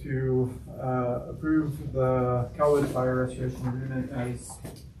move to approve the Cowwood Fire Restoration Agreement as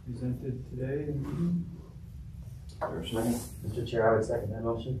presented today. Is there a second? Mr. Chair, I would second that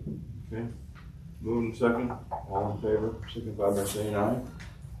motion. Okay, moving second, all in favor, signify by saying aye.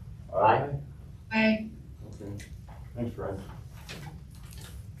 Aye. Aye. Okay, thanks, Fred.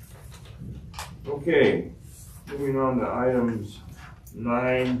 Okay, moving on to items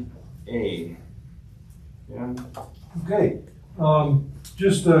 9A. Yeah, Okay,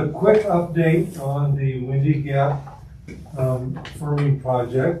 just a quick update on the Windy Gap firming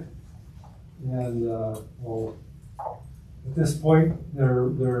project. And well, at this point,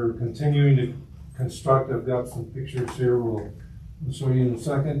 they're continuing to construct. I've got some pictures here. We'll show you in a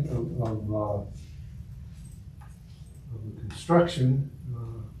second of the construction.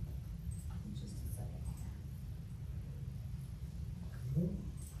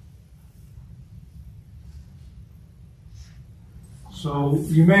 So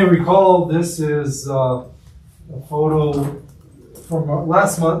you may recall this is a photo from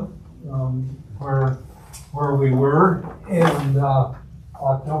last month where we were, and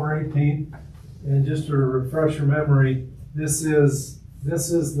October 18th. And just to refresh your memory, this is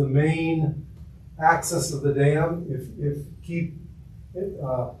the main axis of the dam. If keep it,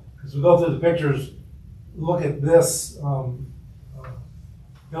 as we go through the pictures, look at this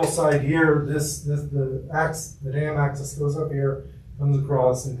hillside here. The dam axis goes up here, comes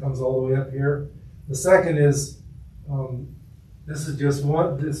across, and comes all the way up here. The second is this is just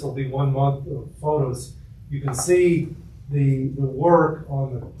one. This will be 1 month of photos. You can see the work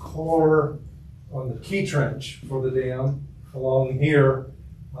on the core, on the key trench for the dam along here.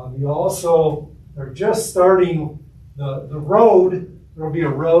 You also are just starting the road. There will be a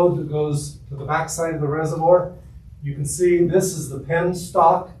road that goes to the backside of the reservoir. You can see this is the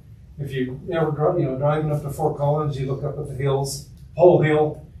penstock. If you ever driving up to Fort Collins, you look up at the hills, Pole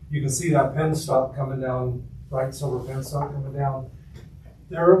Hill, you can see that penstock coming down, bright silver penstock coming down.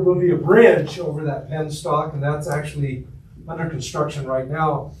 There will be a bridge over that penstock, and that's actually under construction right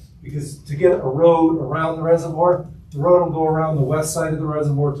now, because to get a road around the reservoir, the road will go around the west side of the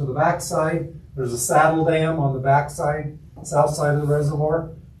reservoir to the back side. There's a saddle dam on the back side, south side of the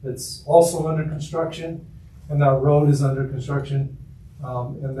reservoir, that's also under construction, and that road is under construction.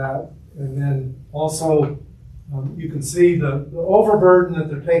 And then also you can see the overburden that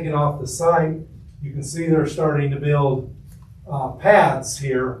they're taking off the site. You can see they're starting to build pads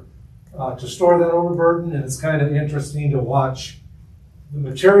here to store that overburden, and it's kind of interesting to watch the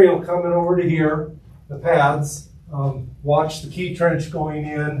material coming over to here, the pads, watch the key trench going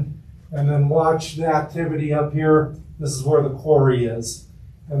in, and then watch the activity up here. This is where the quarry is.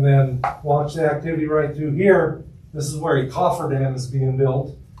 And then watch the activity right through here. This is where a cofferdam is being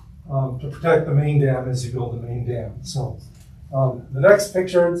built to protect the main dam as you build the main dam. So the next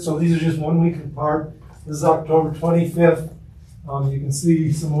picture, so these are just 1 week apart. This is October 25th. You can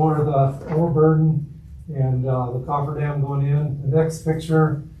see some more of the overburden and the cofferdam going in. The next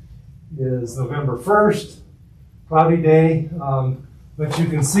picture is November 1st, cloudy day. But you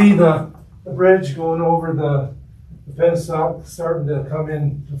can see the bridge going over the penstock starting to come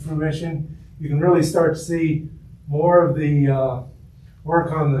into fruition. You can really start to see more of the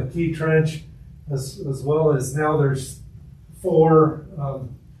work on the key trench, as well as now there's 4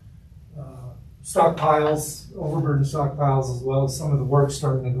 stockpiles, overburden stockpiles, as well as some of the work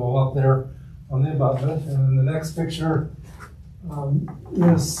starting to go up there on the abutment. And then the next picture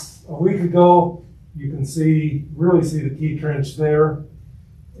is a week ago. You can really see the key trench there.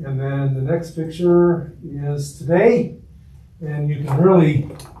 And then the next picture is today, and you can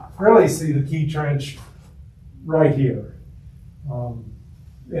really see the key trench right here.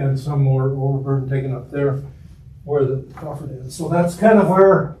 And some more overburden taken up there where the cofferdam is. So that's kind of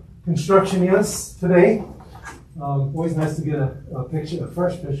where construction is today. Always nice to get a picture, a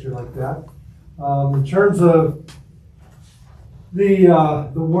fresh picture like that. In terms of the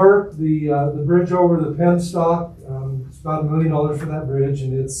work, the bridge over the penstock, it's about $1 million for that bridge,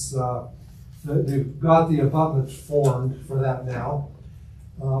 and it's they've got the abutments formed for that now.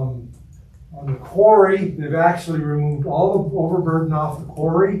 On the quarry, they've actually removed all the overburden off the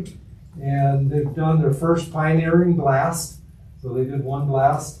quarry, and they've done their first pioneering blast. So they did 1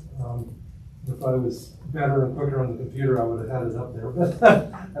 blast. If I was better and quicker on the computer, I would have had it up there, but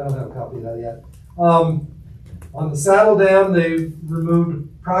I don't have a copy of that yet. On the Saddle Dam, they've removed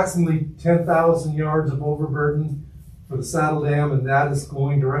approximately 10,000 yards of overburden for the Saddle Dam, and that is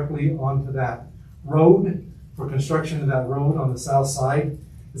going directly onto that road for construction of that road on the south side.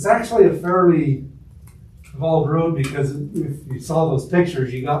 It's actually a fairly involved road because if you saw those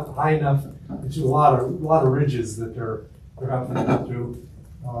pictures, you got high enough into a lot of ridges that they're having to go through.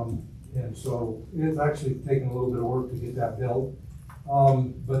 And so it's actually taking a little bit of work to get that built.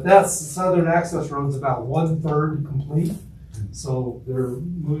 But that's the southern access road's about 1/3 complete. So they're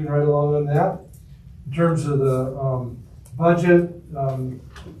moving right along on that. In terms of the budget,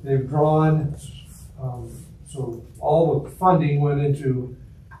 they've drawn, so all the funding went into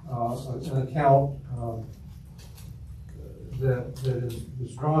an account that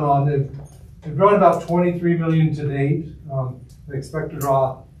is drawn on. They've drawn about $23 million to date. They expect to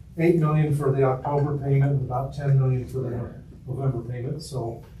draw $8 million for the October payment and about $10 million for the November payment.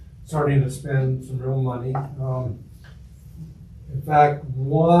 So starting to spend some real money. In fact,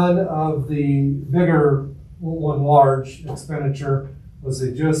 one of the bigger, one large expenditure was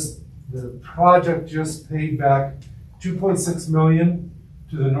the project just paid back $2.6 million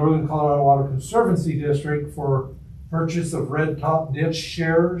to the Northern Colorado Water Conservancy District for purchase of red top ditch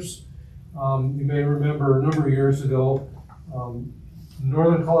shares. You may remember a number of years ago,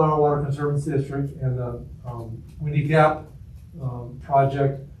 Northern Colorado Water Conservancy District and the Windy Gap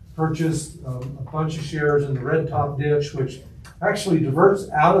project purchased a bunch of shares in the red top ditch, which actually diverts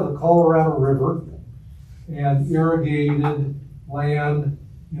out of the Colorado River and irrigated land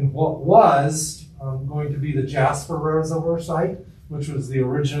in what was going to be the Jasper Reservoir site, which was the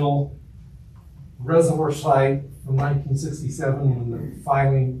original reservoir site from 1967 when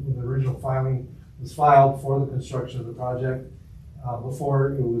the original filing was filed for the construction of the project.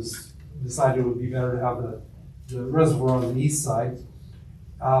 Before it was decided it would be better to have the reservoir on the east side.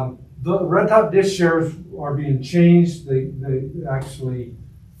 The red top dish shares are being changed. They actually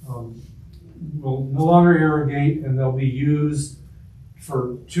will no longer irrigate, and they'll be used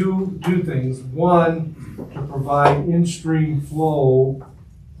for two things. One, to provide in-stream flow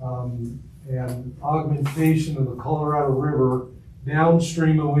and augmentation of the Colorado River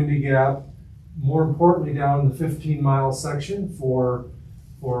downstream of Windy Gap, more importantly down the 15-mile section for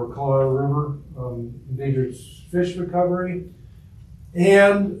Colorado River endangered fish recovery.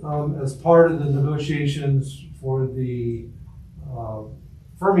 And as part of the negotiations for the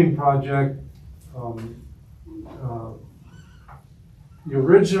firming project, the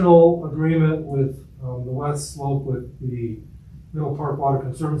original agreement with the west slope with the Middle Park Water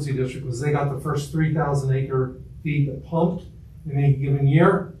Conservancy District was they got the first 3,000 acre feet pumped in any given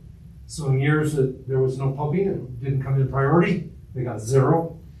year. So in years that there was no pumping, it didn't come in priority, they got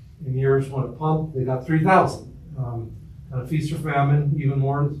 0. In years when it pumped, they got 3,000. Kind of feast or famine, even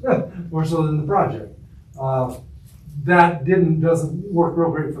more so than the project. That doesn't work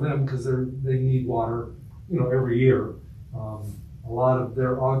real great for them because they need water, every year. A lot of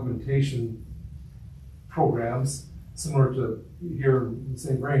their augmentation programs, similar to here in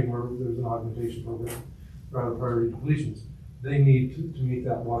St. Vrain, where there's an augmentation program rather priority depletions, they need to meet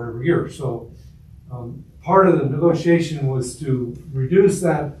that water every year. So part of the negotiation was to reduce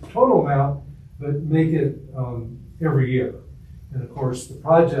that total amount, but make it every year. And of course, the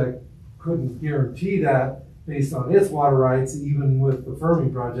project couldn't guarantee that based on its water rights, even with the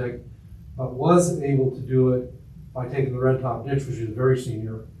firming project, but was able to do it by taking the red top ditch, which is very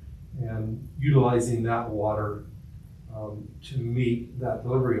senior, and utilizing that water to meet that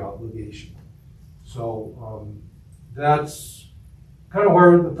delivery obligation. So that's kind of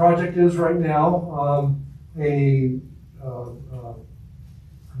where the project is right now. A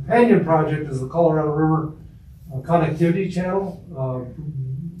companion project is the Colorado River connectivity channel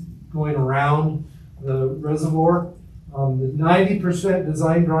going around the reservoir. The 90%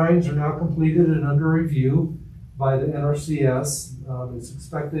 design drawings are now completed and under review by the NRCS. It's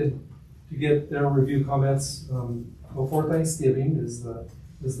expected to get their review comments before Thanksgiving is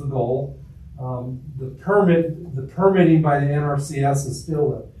the goal. The permitting by the NRCS is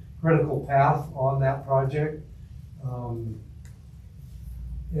still a critical path on that project.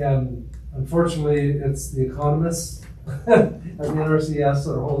 And unfortunately, it's the economists at the NRCS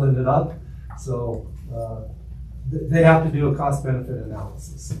that are holding it up. So they have to do a cost-benefit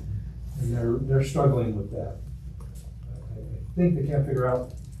analysis, and they're struggling with that. I think they can't figure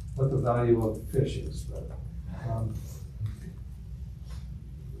out what the value of fish is, but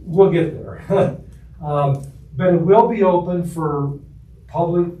we'll get there. But it will be open for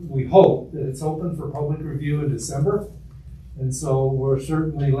public. We hope that it's open for public review in December. And so we'll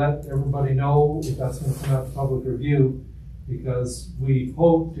certainly let everybody know if that's going to come out to public review, because we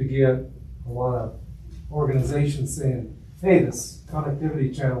hope to get a lot of organizations saying, hey, this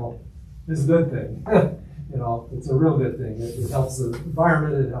connectivity channel is a good thing. You know, it's a real good thing. It helps the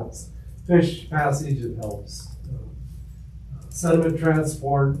environment, it helps fish passage, it helps sediment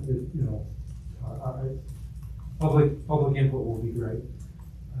transport, you know, public input will be great.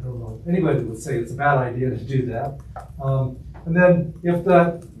 I don't know, anybody would say it's a bad idea to do that. And then if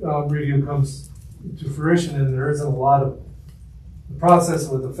that review comes to fruition and there isn't a lot of, the process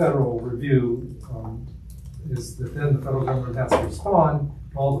with the federal review is that then the federal government has to respond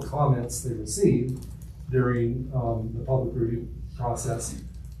to all the comments they receive during the public review process.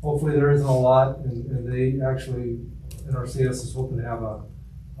 Hopefully there isn't a lot, and they actually, NRCS is hoping to have a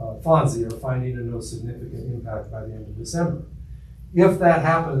FONSI, or finding of no significant impact, by the end of December. If that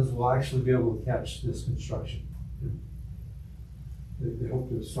happens, we'll actually be able to catch this construction. They hope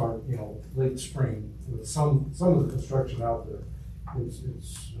to start, you know, late spring with some of the construction out there.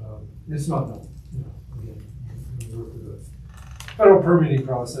 It's not known, you know, again, when you work with the federal permitting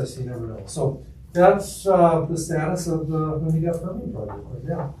process, you never know. So that's the status of the Honey Gut permitting project right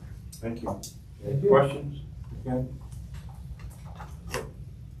now. Thank you. Thank you. Questions? Okay.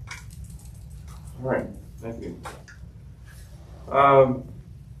 All right, thank you.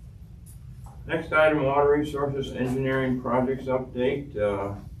 Next item, water resources engineering projects update.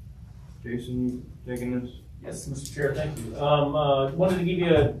 Jason, you taking this? Yes, Mr. Chair, thank you. Wanted to give you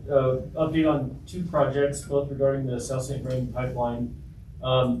a update on two projects, both regarding the South St. Vrain pipeline.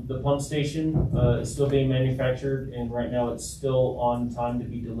 The pump station is still being manufactured, and right now it's still on time to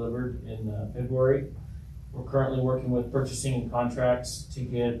be delivered in February. We're currently working with purchasing and contracts to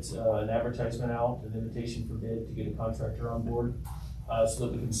get an advertisement out, an invitation for bid to get a contractor on board, so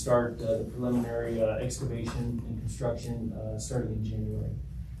that we can start the preliminary excavation and construction starting in January.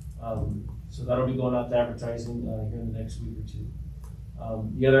 So that'll be going out to advertising here in the next week or two.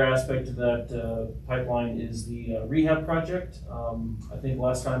 The other aspect of that pipeline is the rehab project. I think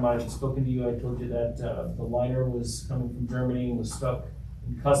last time I had spoken to you, I told you that the liner was coming from Germany and was stuck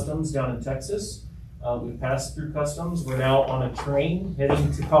in customs down in Texas. We passed through customs. We're now on a train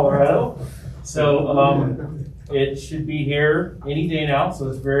heading to Colorado. So it should be here any day now, so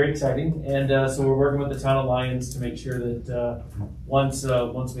it's very exciting. And so we're working with the town of Lyons to make sure that once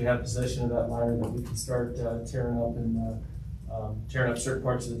we have possession of that liner, that we can start tearing up certain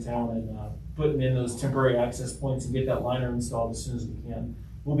parts of the town and putting in those temporary access points and get that liner installed as soon as we can.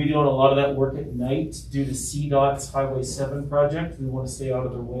 We'll be doing a lot of that work at night due to CDOT's Highway 7 project. We want to stay out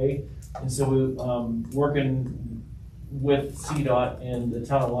of their way. And so we're working with CDOT and the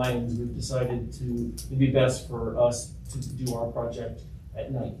town of Lyons. We've decided it'd be best for us to do our project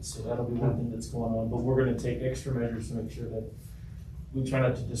at night. So that'll be one thing that's going on. But we're going to take extra measures to make sure that we try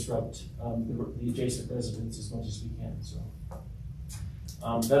not to disrupt the adjacent residents as much as we can. So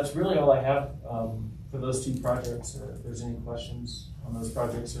that's really all I have for those two projects. If there's any questions on those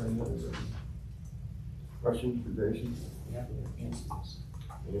projects or any others. Questions for Jason? Yeah, answer this.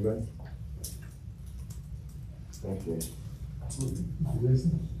 Anybody? Thanks, Jason.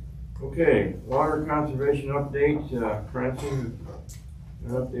 Absolutely. Okay, water conservation update. Francie, an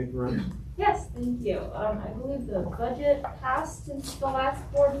update for us? Yes, thank you. I believe the budget passed since the last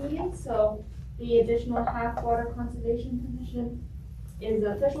board meeting, so the additional half water conservation position is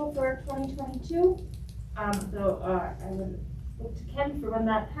official for 2022. So I would look to Ken for when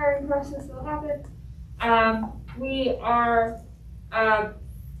that hiring process will happen. We are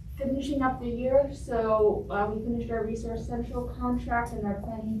finishing up the year, so we finished our Resource Central contract and are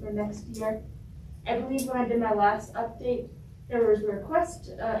planning for next year. I believe when I did my last update, there was a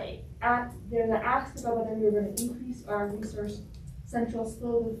request there's an ask about whether we were going to increase our Resource Central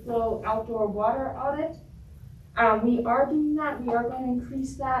spill-to-flow outdoor water audit. We are doing that. We are going to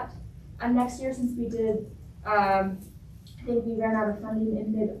increase that next year, since we did, I think we ran out of funding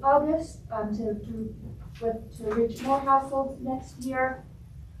in mid-August to reach more households next year.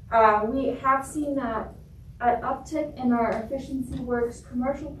 We have seen an uptick in our Efficiency Works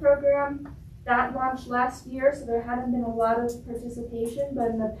commercial program. That launched last year, so there hadn't been a lot of participation, but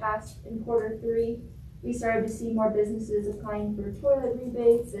in Q3, we started to see more businesses applying for toilet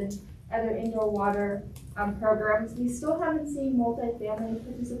rebates and other indoor water programs. We still haven't seen multifamily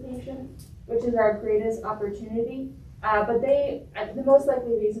participation, which is our greatest opportunity. But the most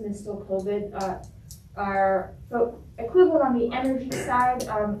likely reason is still COVID. Our equivalent on the energy side,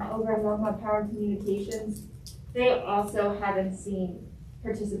 over in Longmont Power and Communications, they also haven't seen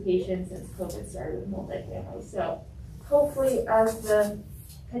participation since COVID started with multifamily. So hopefully, as the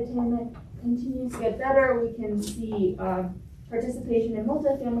pandemic continues to get better, we can see participation in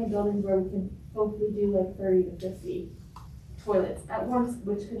multifamily buildings where we can hopefully do like 30 to 50 toilets at once,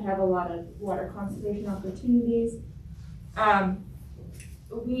 which could have a lot of water conservation opportunities.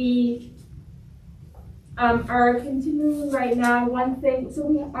 We are continuing right now. One thing, so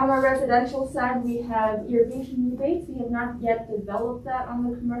on our residential side, we have irrigation rebates. We have not yet developed that on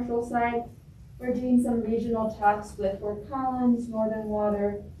the commercial side. We're doing some regional talks with Fort Collins, Northern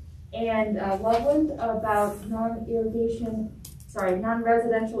Water, and Loveland about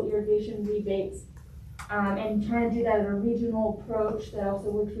non-residential irrigation rebates, and trying to do that in a regional approach that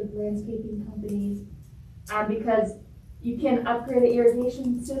also works with landscaping companies, because you can upgrade an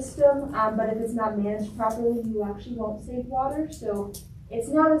irrigation system, but if it's not managed properly, you actually won't save water. So it's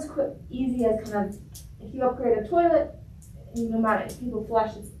not as easy as kind of, if you upgrade a toilet, no matter if people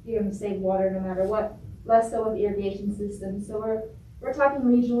flush, you're going to save water no matter what. Less so with irrigation systems. So we're talking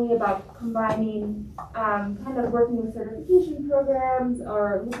regionally about combining, kind of working with certification programs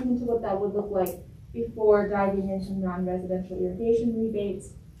or looking into what that would look like before diving into non-residential irrigation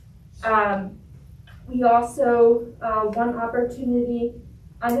rebates. We also, one opportunity,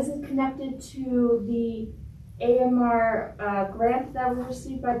 this is connected to the AMR grant that was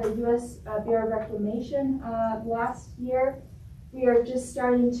received by the U.S. Bureau of Reclamation last year. We are just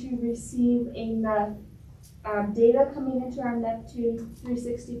starting to receive enough data coming into our Neptune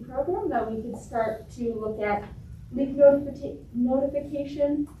 360 program that we could start to look at leak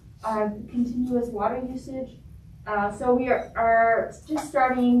notification, continuous water usage. So we are just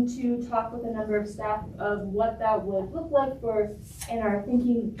starting to talk with a number of staff of what that would look like and are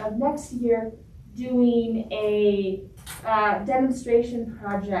thinking of next year doing a demonstration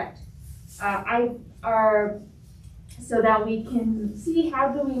project. So that we can see how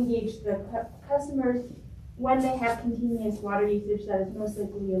do we engage the customers when they have continuous water usage that is most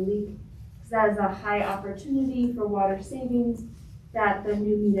likely a leak, because that is a high opportunity for water savings that the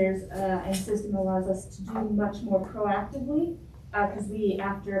new meters and system allows us to do much more proactively, because we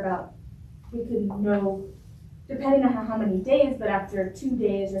could know, depending on how many days, but after 2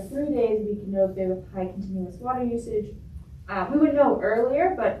 days or 3 days, we can know if they have high continuous water usage. We would know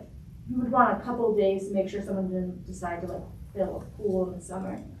earlier, but we would want a couple of days to make sure someone didn't decide to fill a pool in the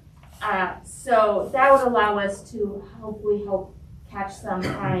summer. So that would allow us to hopefully help catch some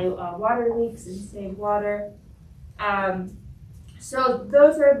high water leaks and save water. So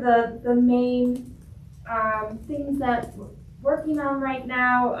those are the main things that we're working on right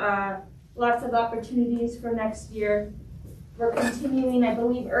now. Lots of opportunities for next year. We're continuing, I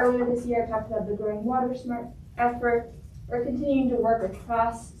believe earlier this year I talked about the Growing Water Smart effort. We're continuing to work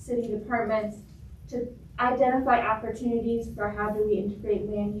across city departments to identify opportunities for how do we integrate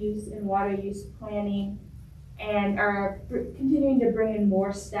land use and water use planning, and are continuing to bring in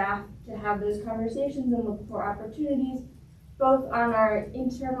more staff to have those conversations and look for opportunities, both on our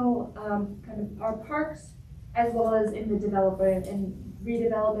internal kind of our parks, as well as in the developer and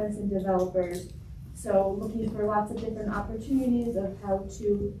redevelopments and developers. So looking for lots of different opportunities of how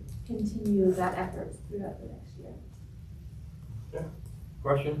to continue that effort throughout the next year. Yeah.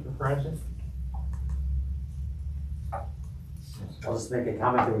 Question for Francis? I'll just make a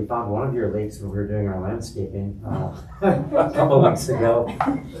comment that we found one of your leaks when we were doing our landscaping a couple of weeks ago.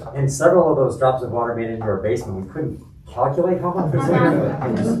 And several of those drops of water made it into our basement. We couldn't calculate how much was there.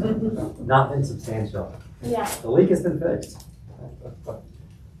 Not insubstantial. Yeah. The leak has been fixed.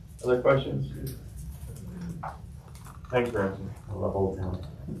 Other questions? Thanks, Francis. I love Old Town.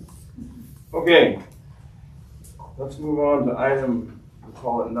 Okay, let's move on to item, we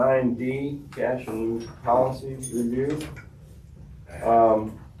call it 9D, cash and lieu policy review.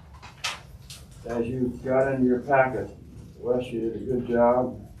 As you got into your packet, Wes, you did a good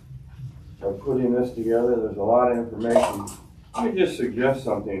job of putting this together. There's a lot of information. Let me just suggest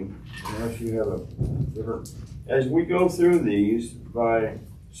something, unless you have a different, as we go through these by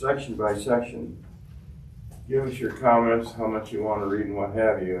section, give us your comments, how much you want to read and what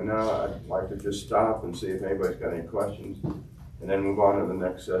have you. And now I'd like to just stop and see if anybody's got any questions, and then move on to the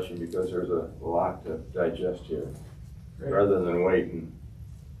next session, because there's a lot to digest here. Great. Rather than waiting.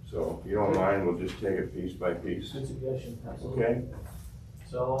 So if you don't mind, we'll just take it piece by piece. Good suggestion, absolutely. Okay.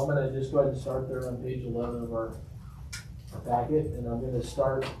 So I'm gonna just go ahead and start there on page 11 of our packet, and I'm gonna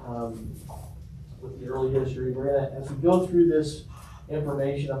start with the early history. We're gonna, as we go through this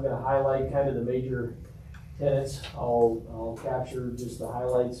information, I'm gonna highlight kind of the major tenets. I'll capture just the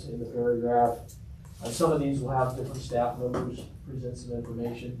highlights in the paragraph. Some of these will have different staff members present some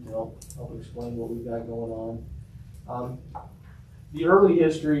information to help explain what we've got going on. The early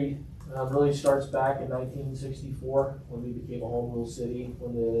history really starts back in 1964 when we became a home rule city,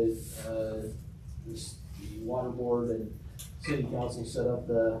 when the water board and city council set up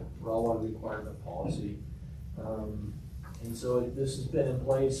the raw water requirement policy. And so this has been in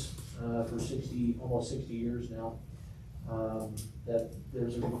place for almost 60 years now, that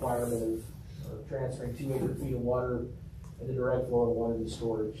there's a requirement of transferring 2 acre-feet of water and the direct flow of water to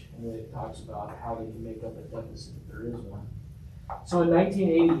storage. And then it talks about how they can make up a deficit if there is one. So in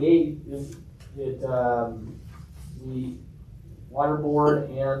 1988, the Water Board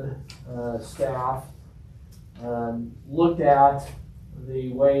and staff looked at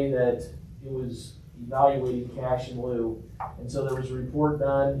the way that it was evaluating cash in lieu. And so there was a report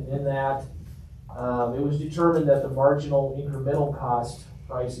done in that it was determined that the marginal incremental cost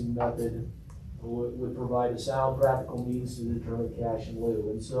pricing method would provide a sound practical means to determine cash in lieu.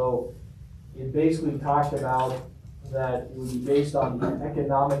 And so it basically talked about that it would be based on the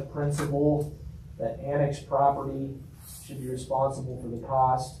economic principle that annexed property should be responsible for the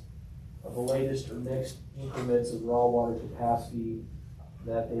cost of the latest or mixed increments of raw water capacity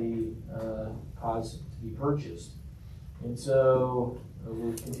that they cause to be purchased. And so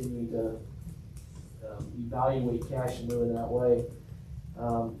we're continuing to evaluate cash in lieu in that way.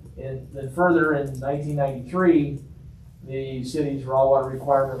 And then further, in 1993, the city's raw water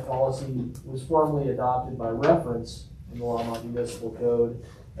requirement policy was formally adopted by reference in the Longmont Municipal Code.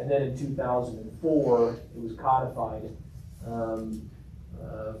 And then in 2004, it was codified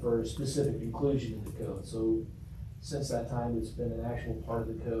for specific inclusion in the code. So since that time, it's been an actual part of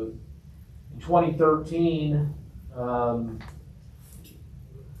the code. In 2013,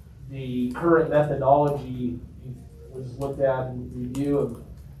 the current methodology was looked at in review of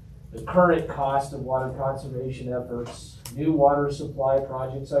the current cost of water conservation efforts, new water supply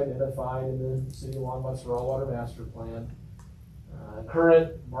projects identified in the City of Longmont's Raw Water Master Plan,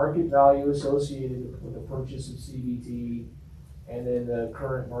 current market value associated with the purchase of CBT, and then the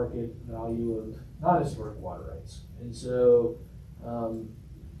current market value of non-historic water rights. And so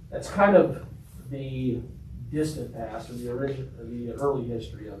that's kind of the distant past, or the early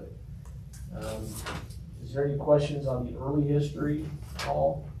history of it. Is there any questions on the early history,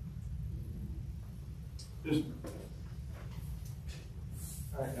 Paul? Just,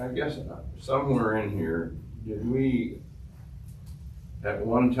 I guess somewhere in here, did we, at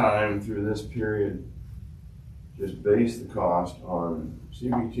one time through this period, just base the cost on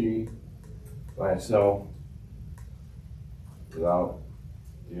CBT by itself without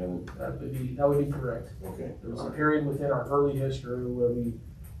the other? That would be correct. Okay. There was a period within our early history where we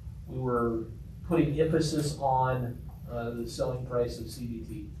were putting emphasis on the selling price of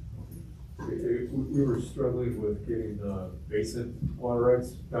CBT. We were struggling with getting basic water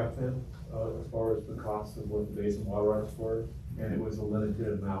rights back then, as far as the cost of what the basin water rights were, and it was a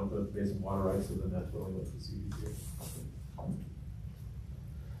limited amount of basic water rights, so then that's why we went to CBT.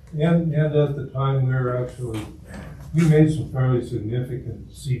 And at the time, we made some fairly significant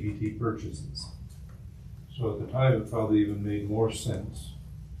CBT purchases. So at the time, it probably even made more sense.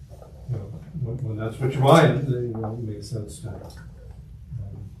 You know, when that's what you're buying, it makes sense to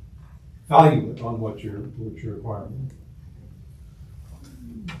value it on what you're acquiring.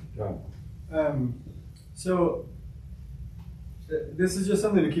 John. So this is just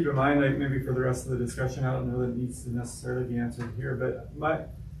something to keep in mind, like maybe for the rest of the discussion. I don't know that it needs to necessarily be answered here, but my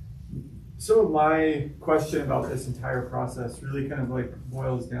question about this entire process really kind of like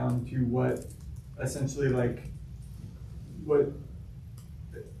boils down to what essentially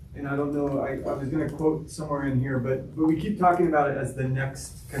and I don't know, I was going to quote somewhere in here, but we keep talking about it as the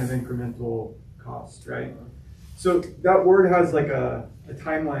next kind of incremental cost, right? So that word has like a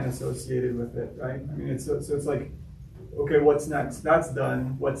timeline associated with it, right? I mean, so it's like, okay, what's next? That's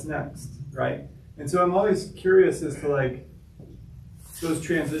done. What's next, right? And so I'm always curious as to like those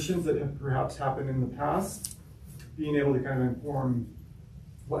transitions that have perhaps happened in the past, being able to kind of inform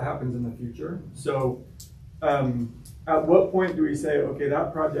what happens in the future. So at what point do we say, okay,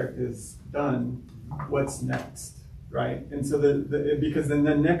 that project is done, what's next, right? And so because then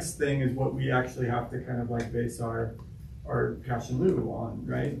the next thing is what we actually have to kind of like base our cash in lieu on,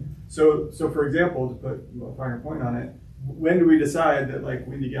 right? So for example, to put a finer point on it, when do we decide that like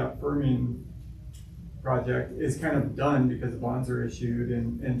Windy Gap firming project is kind of done because the bonds are issued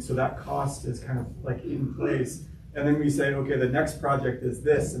and so that cost is kind of like in place? And then we say, okay, the next project is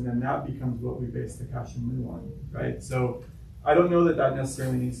this, and then that becomes what we base the cash in lieu on, right? So I don't know that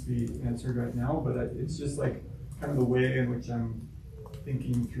necessarily needs to be answered right now, but it's just like kind of the way in which I'm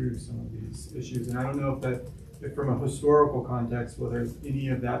thinking through some of these issues. And I don't know if from a historical context, whether any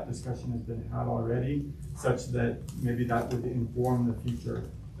of that discussion has been had already, such that maybe that would inform the future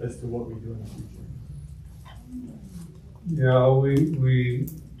as to what we do in the future. Yeah, we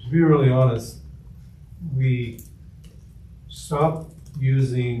to be really honest, we stopped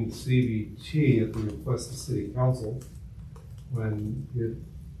using CBT at the request of City Council when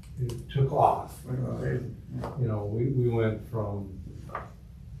it took off. You know, we went from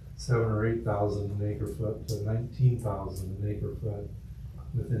 7,000 or 8,000 an acre foot to 19,000 an acre foot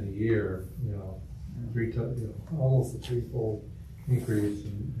within a year. You know, almost a threefold increase,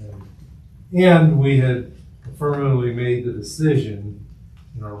 and we had affirmatively made the decision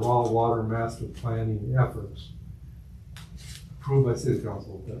in our raw water master planning efforts, approved by City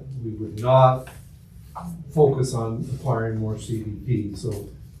Council, that we would not focus on acquiring more CDP. So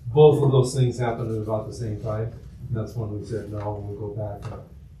both of those things happened at about the same time. And that's when we said, no, we'll go back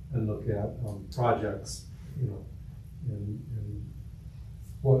and look at projects, you know, and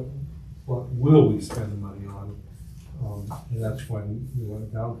what will we spend the money on? And that's when we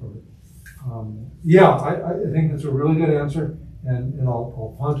went down from it. Yeah, I think that's a really good answer, and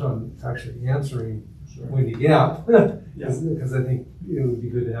I'll punt on actually answering Windy Gap, because I think it would be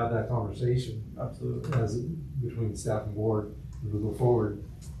good to have that conversation. Absolutely. Between staff and board as we go forward.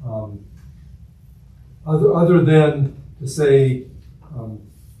 Other than to say,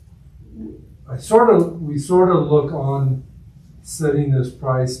 we sort of look on setting this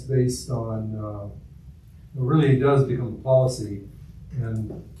price based on, it really does become a policy,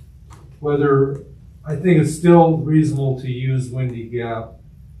 and whether, I think it's still reasonable to use Windy Gap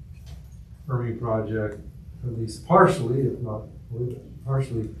Fermi project, at least partially, if not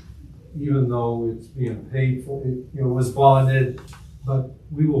partially, even though it's being paid for, it was bonded, but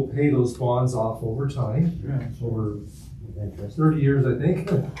we will pay those bonds off over time, over 30 years, I think.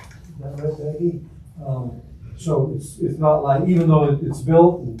 Is that right, Becky? So it's not like, even though it's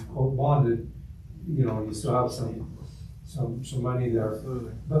built and quote bonded, you still have some money there.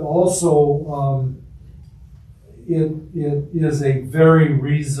 Absolutely. But also, it is a very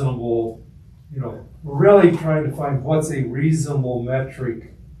reasonable, we're really trying to find what's a reasonable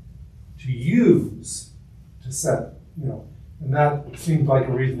metric to use to set, and that seems like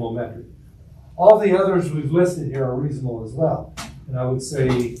a reasonable metric. All the others we've listed here are reasonable as well. And I would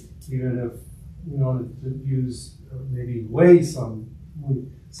say, even if we wanted to use, maybe weigh some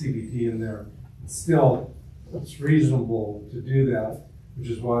CBT in there, it's reasonable to do that, which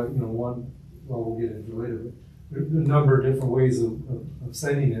is why, we'll get into later, but there are a number of different ways of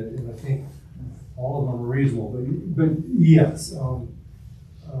setting it, and I think all of them are reasonable. But yes,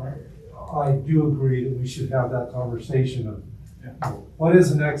 I do agree that we should have that conversation of what is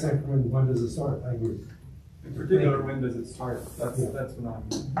the next increment and when does it start? I agree. In particular, when does it start? That's when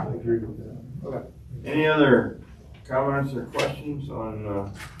I agree with that. Okay. Any other comments or questions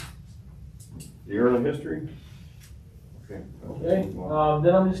on the early history? Okay. Okay,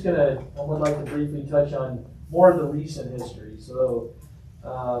 then I would like to briefly touch on more of the recent history. So,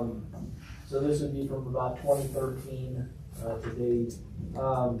 so this would be from about 2013 to date.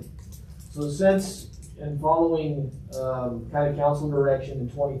 So since and following kind of council direction in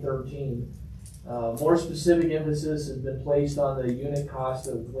 2013, more specific emphasis has been placed on the unit cost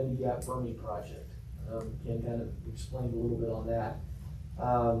of the Windy Gap Fermi project. Can kind of explain a little bit on that.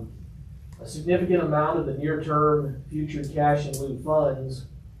 A significant amount of the near-term future cash in lieu funds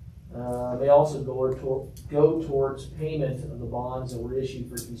may also go towards payment of the bonds that were issued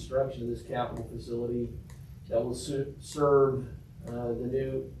for construction of this capital facility that will serve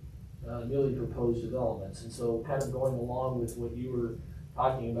the newly proposed developments. And so, kind of going along with what you were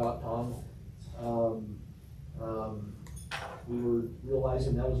talking about, Tom, we were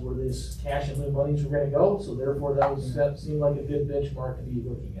realizing that was where this cash in lieu monies were going to go. So therefore, that seemed like a good benchmark to be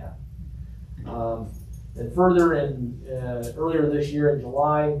looking at. And further, earlier this year in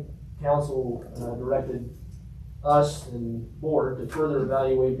July, council directed us and board to further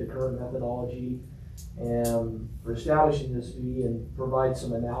evaluate the current methodology and for establishing this fee and provide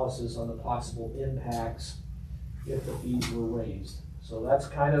some analysis on the possible impacts if the fees were raised. So that's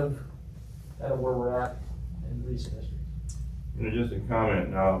kind of where we're at in recent history. And just a comment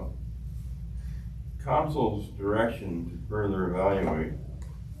now, council's direction to further evaluate,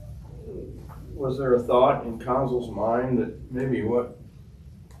 was there a thought in council's mind that maybe what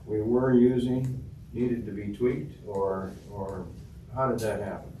we were using needed to be tweaked, or how did that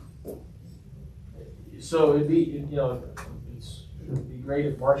happen? So it'd be, it'd be great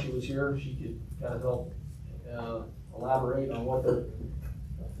if Marcia was here. She could kind of help elaborate on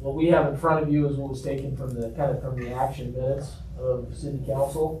what we have in front of you is what was taken from the action minutes of city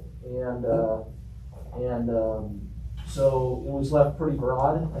council, and so it was left pretty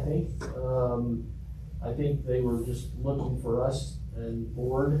broad, I think. I think they were just looking for us and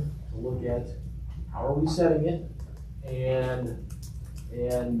board to look at how are we setting it, and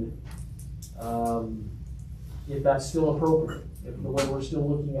if that's still appropriate, if the way we're still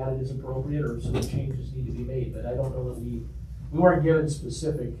looking at it is appropriate, or some changes need to be made. But I don't know that we we weren't given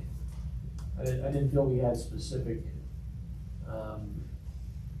specific, I didn't feel we had specific,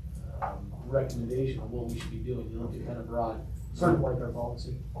 recommendation of what we should be doing. You look at kind of broad, sort of like our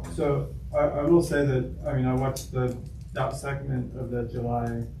policy. So I will say that, I mean, I watched that segment of the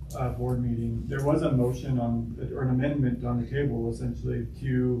July board meeting. There was a motion on, or an amendment on the table essentially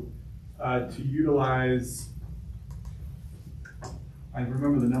to utilize, I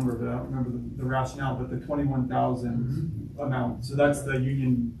remember the number of it, I don't remember the rationale, but the 21,000 amount. So that's the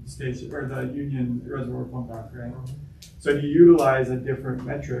Union Station, or the Union Reservoir Pump Out, right? So to utilize a different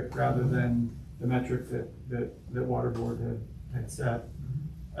metric rather than the metric that Water Board had set.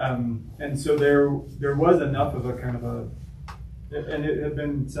 And so there was enough of a kind of a, and it had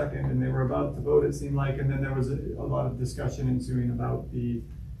been second and they were about to vote, it seemed like, and then there was a lot of discussion ensuing about the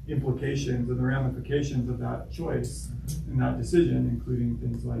implications and the ramifications of that choice and that decision, including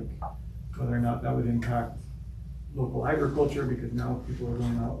things like whether or not that would impact local agriculture, because now people are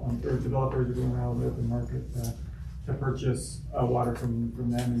going out on, or developers are going out on the open market to purchase water from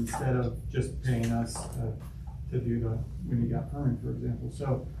them instead of just paying us to do the when you got permit, for example.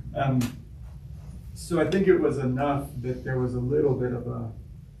 So so I think it was enough that there was a little bit of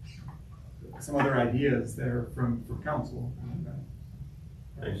some other ideas there from council.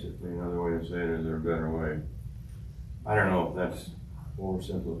 Basically, another way to say it is there a better way. I don't know if that's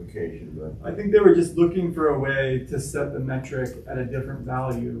oversimplification, but I think they were just looking for a way to set the metric at a different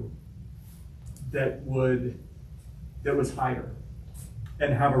value that was higher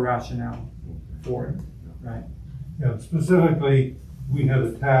and have a rationale for it, right? Yeah, specifically, we had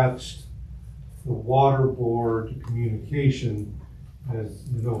attached the water board communication, as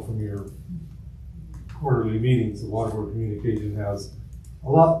you know from your quarterly meetings, the water board communication has a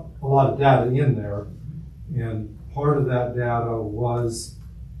lot of data in there, and part of that data was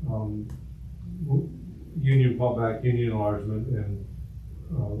Union pumpback, Union enlargement, and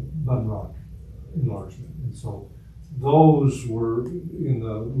Button Rock enlargement, and so those were in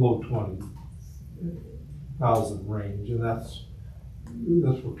the low 20,000 range, and that's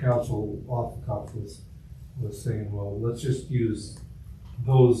where council off the cuff was saying, well, let's just use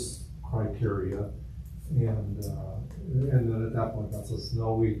those criteria, and then at that point, that says,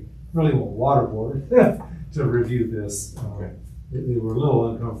 no, we really want water board to review this. Okay. They were a little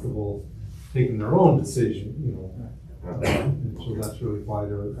uncomfortable taking their own decision, you know, and so that's really why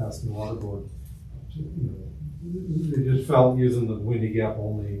they're asking water board to, you know, they just felt using the Windy Gap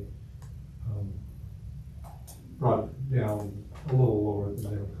only brought it down a little lower than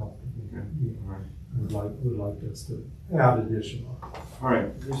they were comfortable. Would like us to add additional. all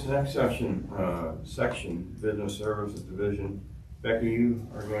right, this next section, business services division. Becky, you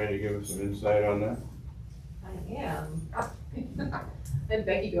are going to give us some insight on that. I am. I'm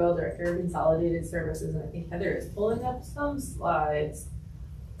Becky Doyle, Director of Consolidated Services, and I think Heather is pulling up some slides.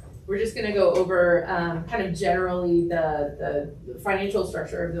 We're just going to go over kind of generally the financial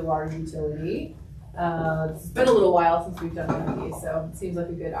structure of the water utility. It's been a little while since we've done one of these, so it seems like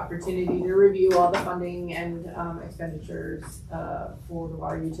a good opportunity to review all the funding and expenditures for the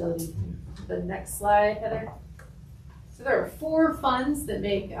water utility. The next slide, Heather. So there are 4 funds that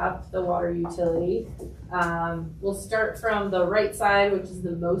make up the water utility. We'll start from the right side, which is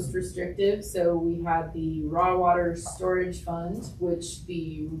the most restrictive. So we have the raw water storage fund, which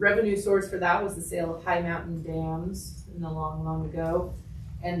the revenue source for that was the sale of high mountain dams in the long ago.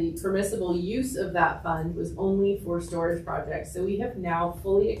 And the permissible use of that fund was only for storage projects. So we have now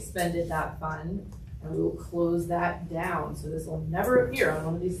fully expended that fund, and we will close that down. So this will never appear on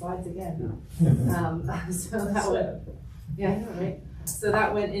one of these slides again. So that went, yeah, I know, right? So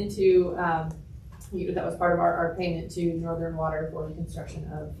that went into, that was part of our payment to Northern Water for the construction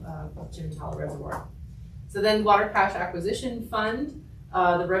of Chimatala Reservoir. So then Water Cash Acquisition Fund,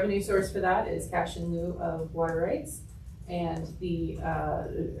 the revenue source for that is cash in lieu of water rights. And the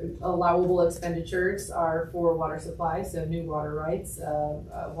allowable expenditures are for water supply, so new water rights,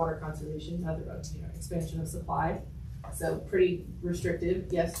 water conservation, other expansion of supply. So pretty restrictive.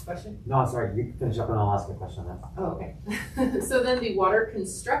 Yes, question? No, sorry, you can finish up and I'll ask a question on that. Oh, okay. So then the water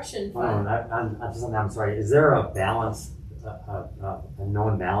construction fund. I'm sorry, is there a balance, a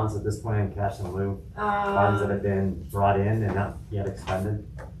known balance at this point in cash in lieu? Funds that have been brought in and not yet expended?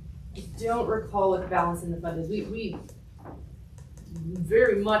 I don't recall what the balance in the fund is. We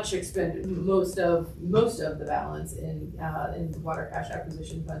very much expended most of the balance in the water cash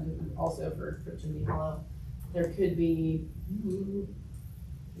acquisition fund, and also for Chimney Hollow. There could be,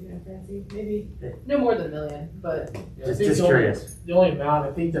 maybe no more than $1 million, but just curious. The only amount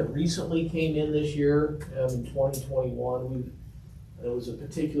I think that recently came in this year, in 2021, It was a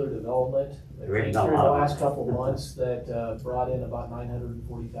particular development that We've came done a through the lot of last couple of months that brought in about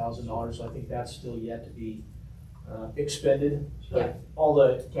 $940,000, so I think that's still yet to be expended. But all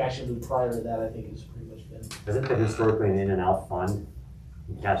the cash in lieu prior to that, I think, has pretty much been. Isn't it historically an in and out fund?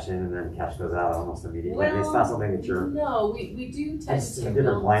 You cash in and then cash goes out almost immediately. Like, it's not something that you're. No, we do tend It's to different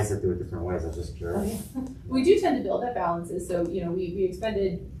build. clients that do it different ways. I'm just curious. We do tend to build up balances, so, you know, we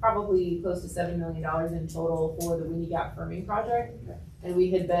expended probably close to $7 million in total for the Windy Gap firming project. Okay. And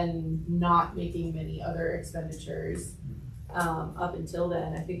we had been not making many other expenditures, up until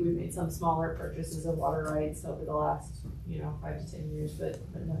then. I think we've made some smaller purchases of water rights over the last, 5 to 10 years, but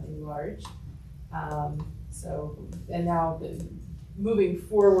nothing large. So, and now moving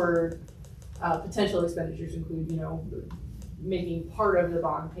forward, potential expenditures include, making part of the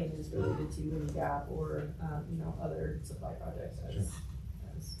bond payments related to Windy Gap or, other supply projects as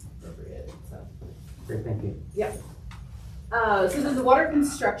appropriate, so. Great, thank you. So then the water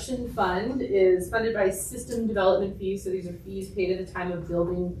construction fund is funded by system development fees, so these are fees paid at the time of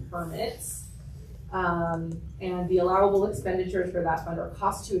building permits. And the allowable expenditures for that fund are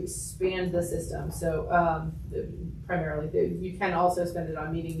costs to expand the system. So primarily, you can also spend it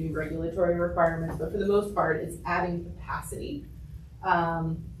on meeting new regulatory requirements, but for the most part, it's adding capacity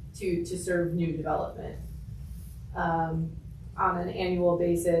to serve new development. On an annual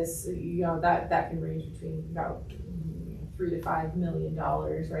basis, that can range between about $3 to $5 million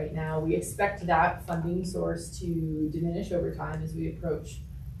right now. We expect that funding source to diminish over time as we approach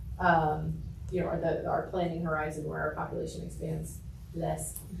our planning horizon where our population expands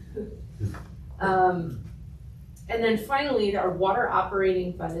less. And then finally, our water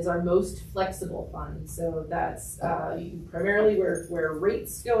operating fund is our most flexible fund. So that's primarily where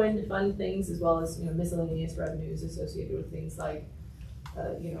rates go in to fund things, as well as miscellaneous revenues associated with things like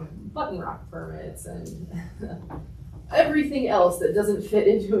button rock permits and everything else that doesn't fit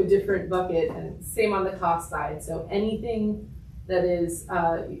into a different bucket. And same on the cost side. So anything that is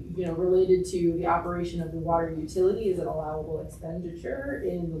related to the operation of the water utility is an allowable expenditure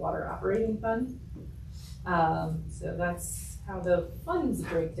in the water operating fund. So that's how the funds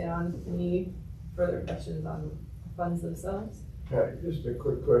break down. Any further questions on the funds themselves? Yeah, just a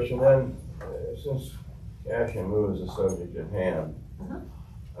quick question then, since cash in lieu is a subject at hand,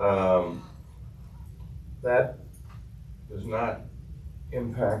 that does not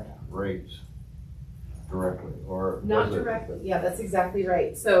impact rates directly, or Not does it? directly, yeah, that's exactly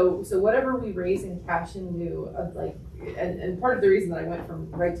right. So whatever we raise in cash in lieu of, and part of the reason that I went from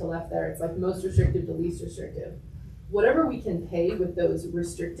right to left there, it's like most restrictive to least restrictive. Whatever we can pay with those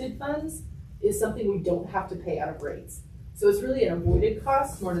restricted funds is something we don't have to pay out of rates. So it's really an avoided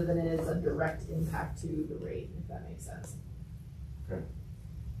cost more than it is a direct impact to the rate, if that makes sense. Okay.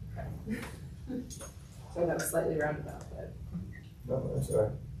 So that was slightly roundabout, but. No, that's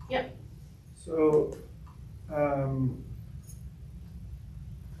all right. So, I'm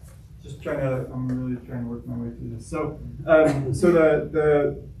really trying to work my way through this. So,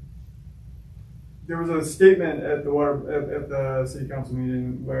 there was a statement at the city council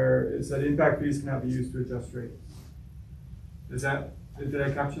meeting where it said impact fees cannot be used to adjust rates. Did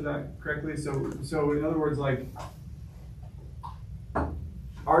I capture that correctly? So in other words, like,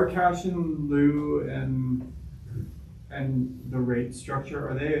 are cash in lieu and the rate structure,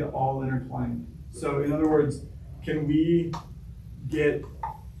 are they all intertwined? So in other words, can we get,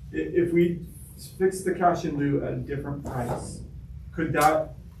 if we fix the cash in lieu at a different price, could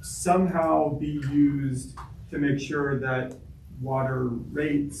that somehow be used to make sure that water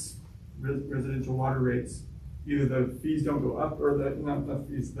rates, residential water rates, either the fees don't go up or the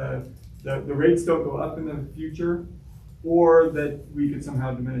rates don't go up in the future, or that we could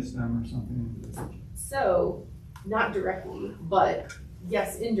somehow diminish them or something in the future? So, not directly, but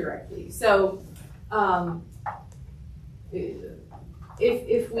yes, indirectly. So,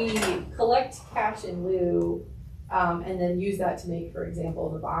 if we collect cash in lieu and then use that to make, for example,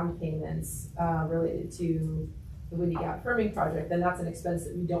 the bond payments related to the Windy Gap firming project, then that's an expense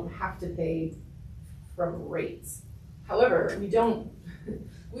that we don't have to pay from rates. However, we don't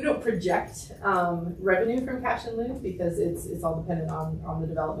project revenue from cash in lieu because it's all dependent on the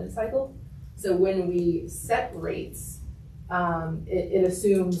development cycle. So when we set rates, it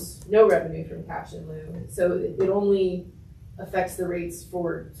assumes no revenue from cash in lieu. So it only affects the rates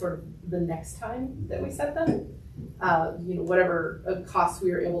for sort of the next time that we set them. Whatever costs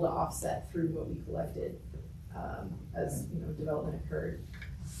we were able to offset through what we collected as development occurred.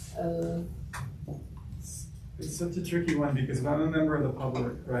 It's such a tricky one because if I'm a member of the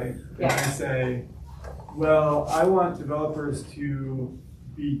public, right, Yeah. and I say, well, I want developers to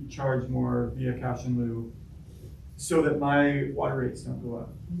be charged more via cash in lieu so that my water rates don't go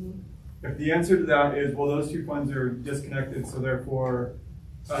up. Mhm. If the answer to that is, well, those two funds are disconnected, so therefore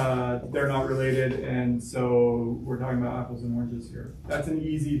they're not related, and so we're talking about apples and oranges here. That's an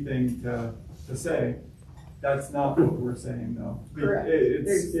easy thing to say. That's not what we're saying, though. Correct.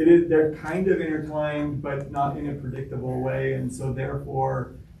 They're kind of intertwined, but not in a predictable way, and so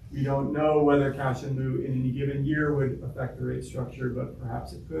therefore we don't know whether cash in lieu in any given year would affect the rate structure, but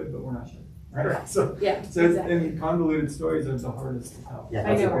perhaps it could, but we're not sure. Right? Correct. So, Yeah, so exactly. and convoluted stories are the hardest to tell. Yeah, I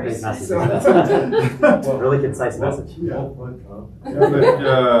that's know, a right? big message. So- Really concise message. Yeah. Yeah,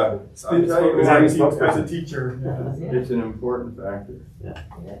 but, Speak I'll tell you Is that your what, spokesperson? as a teacher, yeah. it's an important factor It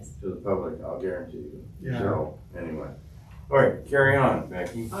is. to the public, I'll guarantee you. Yeah. So, anyway. All right, carry on,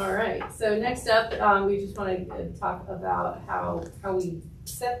 Becky. All right, so next up, we just want to talk about how we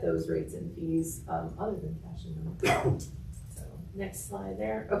set those rates and fees, other than cash and loan. So, next slide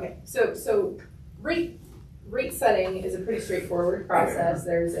there. Okay, so rate setting is a pretty straightforward process.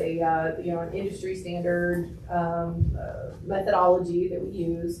 There's a, an industry standard, methodology that we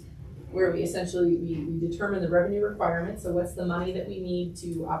use where we essentially, we determine the revenue requirement. So what's the money that we need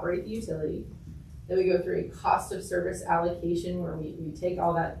to operate the utility? Then we go through a cost of service allocation where we take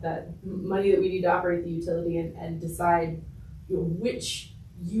all that money that we need to operate the utility and decide which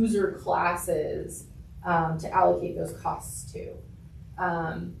user classes to allocate those costs to.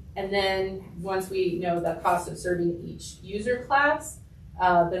 And then once we know the cost of serving each user class,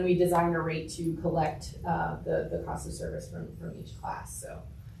 then we design a rate to collect the cost of service from each class. So,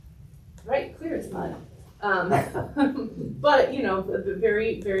 right, clear as mud. But, the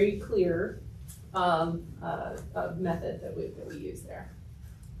very, very clear method that we use there.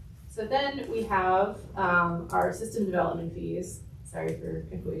 So then we have our system development fees. Sorry for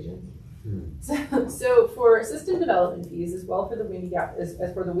confusion. So for system development fees, as well for the windy gap, as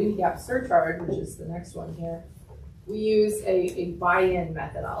for the windy gap surcharge, which is the next one here, we use a buy-in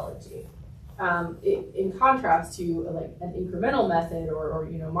methodology. In contrast to like an incremental method or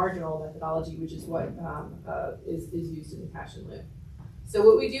marginal methodology, which is what is used in the cash and lieu. So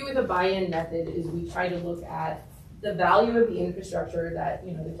what we do with a buy-in method is we try to look at the value of the infrastructure that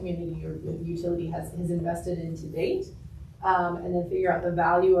the community or the utility has invested in to date, and then figure out the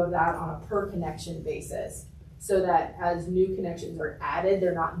value of that on a per connection basis, so that as new connections are added,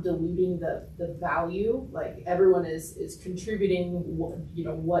 they're not diluting the value. Like everyone is contributing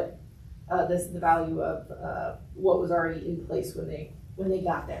what the value of what was already in place when they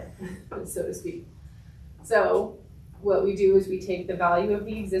got there, so to speak. So what we do is we take the value of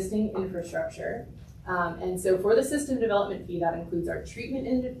the existing infrastructure, and so for the system development fee, that includes our treatment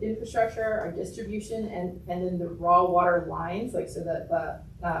infrastructure, our distribution, and then the raw water lines, like so that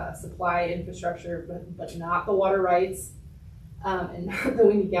the supply infrastructure, but not the water rights, and not the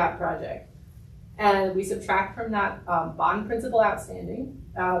Windy Gap project. And we subtract from that bond principal outstanding,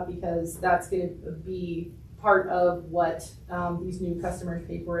 because that's going to be part of what these new customers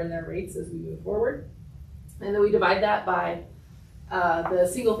pay for in their rates as we move forward. And then we divide that by the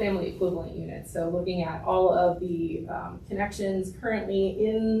single family equivalent units. So looking at all of the connections currently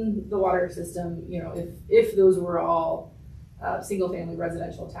in the water system, if those were all single family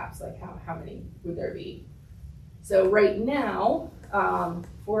residential taps, like how many would there be? So right now,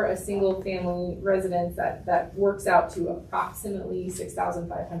 for a single family residence, that works out to approximately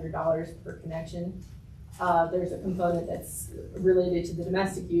 $6,500 per connection. There's a component that's related to the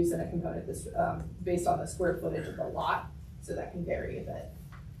domestic use and a component that's based on the square footage of the lot, so that can vary a bit.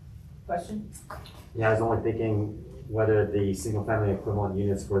 Question? Yeah, I was only thinking whether the single-family equivalent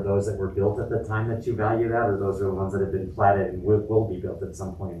units were those that were built at the time that you value that, or those are the ones that have been platted and will be built at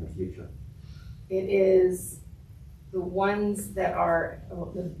some point in the future. It is the ones that are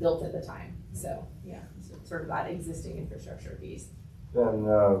built at the time. So yeah, so sort of that existing infrastructure piece. Then,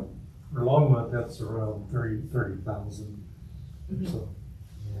 For Longmont, that's around 30,000. So,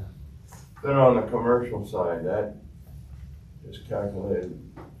 then on the commercial side, that is calculated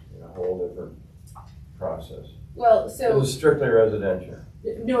in a whole different process. Well, so This is strictly residential.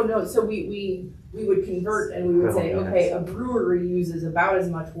 no. So we would convert and we would say, okay, a brewery uses about as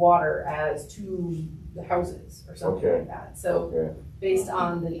much water as two houses or something Okay. like that. So Okay. based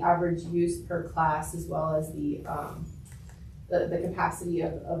on the average use per class, as well as the capacity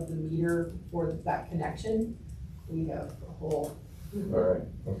of the meter for that connection, we have a whole. All right,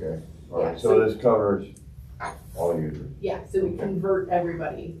 okay. All Yeah, right, so- so this covers all users. Yeah, so we Okay. convert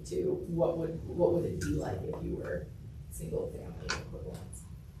everybody to what would it be like if you were single family equivalents.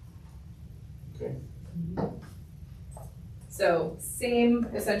 Okay. So same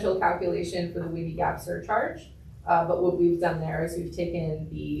essential calculation for the Windy Gap surcharge. But what we've done there is we've taken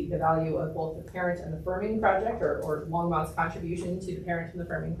the value of both the parent and the firming project, or Longmont's contribution to the parent and the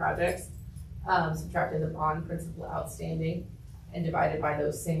firming projects, subtracted the bond principal outstanding, and divided by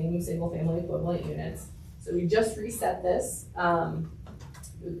those same single-family equivalent units. So we just reset this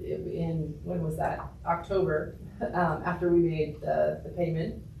in, when was that? October, after we made the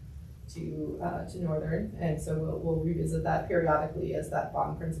payment to Northern, and so we'll revisit that periodically as that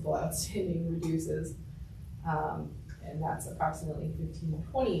bond principal outstanding reduces. And that's approximately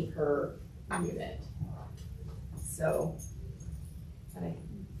 $15.20 per unit. So, and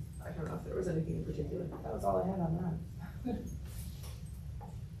I don't know if there was anything in particular, but that was all I had on that.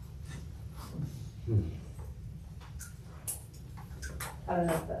 I don't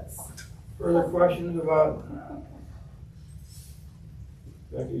know if that's. Further questions about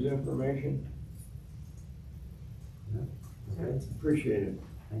Becky's information? Okay. Appreciate it.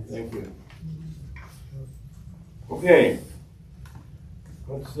 Thanks. Thank you. Okay.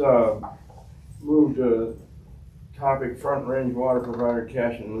 Let's move to topic front range water provider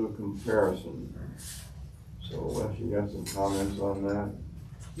cash and lieu comparison. So Wes, you got some comments on that?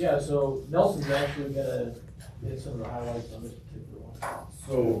 Yeah, so Nelson's actually gonna hit some of the highlights on this particular one.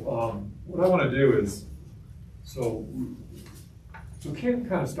 So, what I want to do is, so Ken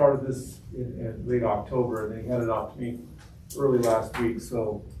kind of started this in late October, and they handed it off to me early last week.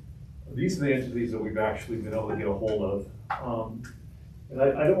 So these are the entities that we've actually been able to get a hold of. And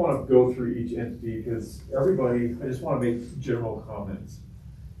I don't want to go through each entity because everybody, I just want to make general comments.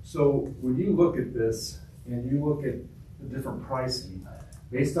 So when you look at this and you look at the different pricing,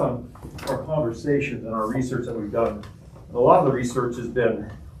 based on our conversations and our research that we've done, and a lot of the research has been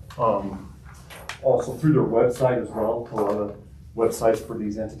also through their website as well. A lot of websites for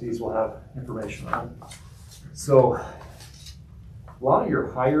these entities will have information on them. So a lot of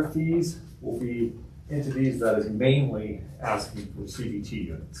your higher fees will be entities that is mainly asking for CDT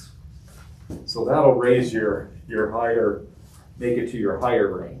units. So that'll raise your higher, make it to your higher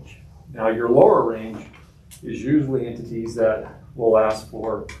range. Now your lower range is usually entities that will ask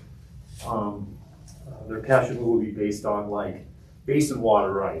for, their cash and lieu will be based on like basin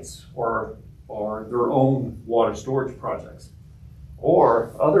water rights or their own water storage projects.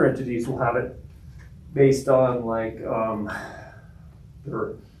 Or other entities will have it based on like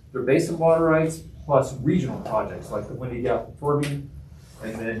their basin water rights plus regional projects like the Windy Gap Firming,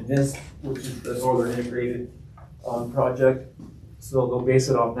 and then NIST, which is the Northern Integrated project. So they'll base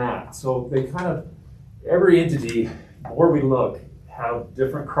it on that. So they kind of, every entity, the more we look, have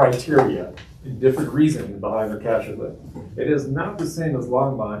different criteria and different reasoning behind their cash and lieu. It is not the same as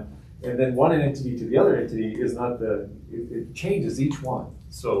Longmont, and then one entity to the other entity is not it changes each one.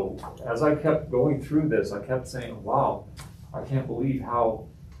 So as I kept going through this, I kept saying, wow, I can't believe how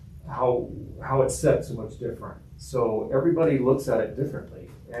it's set so much different. So everybody looks at it differently.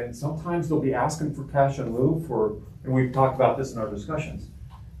 And sometimes they'll be asking for cash and lieu for, and we've talked about this in our discussions,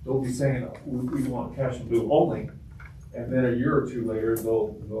 they'll be saying, we want cash and lieu only. And then a year or two later,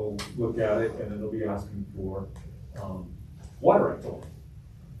 they'll look at it and then they'll be asking for water rights only.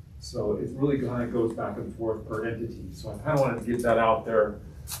 So it really kind of goes back and forth per entity. So I kind of wanted to get that out there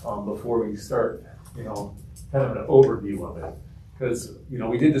before we start, kind of an overview of it. Because,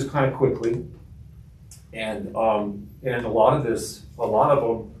 we did this kind of quickly. And a lot of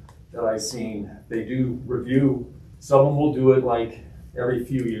them that I've seen, they do review. Some of them will do it like every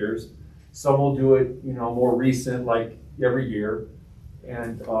few years. Some will do it, more recent, like every year,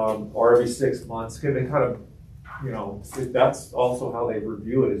 and or every 6 months. Because they kind of, that's also how they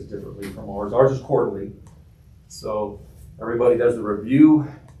review it is differently from ours. Ours is quarterly, so everybody does the review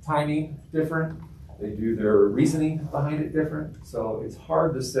timing different. They do their reasoning behind it different. So it's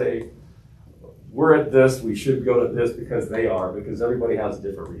hard to say we're at this, we should go to this because they are, because everybody has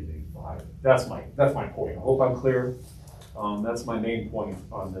different reasoning behind it. That's my point. I hope I'm clear. That's my main point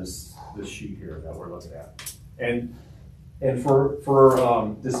on this sheet here that we're looking at. And for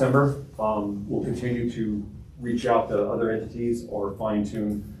December, we'll continue to reach out to other entities or fine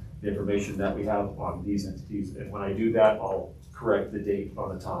tune the information that we have on these entities. And when I do that, I'll correct the date on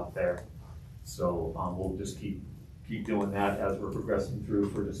the top there. So we'll just keep doing that as we're progressing through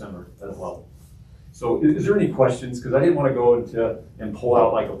for December as well. So is there any questions? Because I didn't want to go into and pull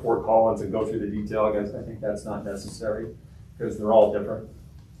out like a Fort Collins and go through the detail. I guess I think that's not necessary because they're all different.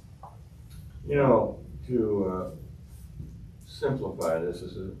 To simplify this,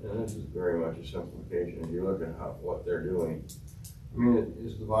 and this is very much a simplification. If you look at what they're doing, I mean,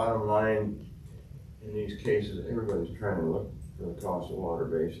 is the bottom line in these cases, everybody's trying to look for the cost of water,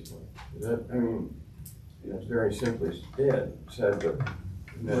 basically. That's very simply said, but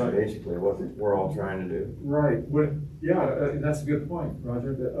And that's basically what we're all trying to do. Right, that's a good point,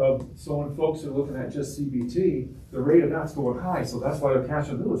 Roger. So when folks are looking at just CBT, the rate of that's going high, so that's why their cash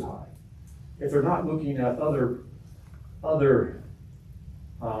on bill is high. If they're not looking at other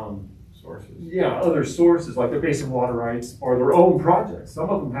Sources. other sources, like their basin water rights or their own projects. Some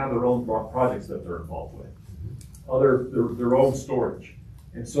of them have their own projects that they're involved with, their own storage.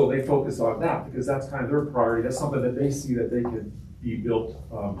 And so they focus on that because that's kind of their priority. That's something that they see that they could be built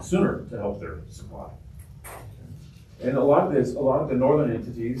sooner to help their supply. And a lot of the northern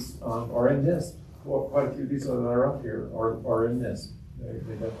entities are in NISP. Well, quite a few of these that are up here are in NISP.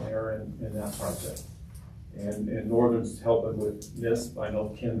 They definitely are in that project. And Northern's helping with NISP. I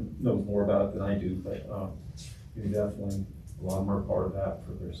know Ken knows more about it than I do, but definitely a lot of them are part of that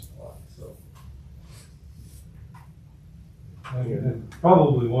for their supply. So. And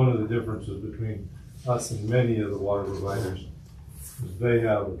probably one of the differences between us and many of the water providers is they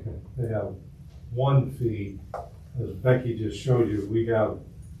have one fee, as Becky just showed you. We have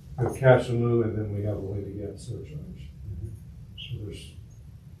cash in lieu, and then we have a windy gap surcharge. So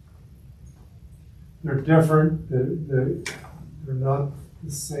they're different. They're not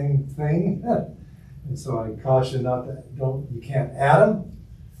the same thing, and so I caution you can't add them,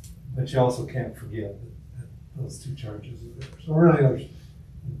 but you also can't forget that those two charges are there. So really, there's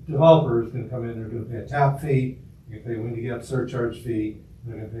the developer is going to come in. They're going to pay a tap fee. They're going to pay a windy gap surcharge fee.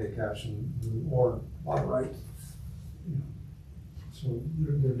 They're going to pay a cash in lieu or water rights. So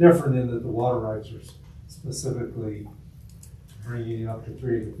they're different in that the water rights are specifically bringing you up to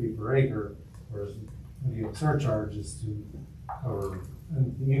 3 acre feet per acre, whereas windy gap surcharge is to cover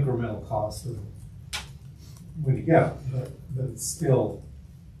the incremental cost of windy gap, but it's still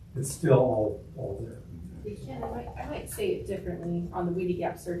all there. Ken, I might say it differently on the windy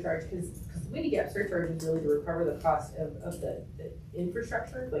gap surcharge, because the windy gap surcharge is really to recover the cost of the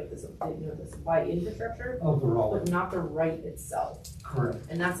infrastructure, like the supply infrastructure, Of the raw. but not the right itself. Correct.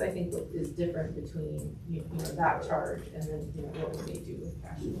 And that's, I think, what is different between that charge and then what we may do with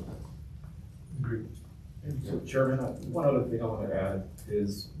cash. Agreed. And so, Chairman, one other thing I want to add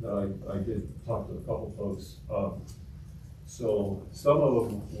is that I did talk to a couple folks. So some of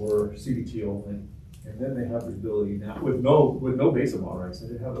them were CBT only, and then they have the ability now with no basin water rights. They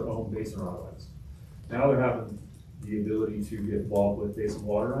didn't have their own basin water rights. Now they're having the ability to get involved with basin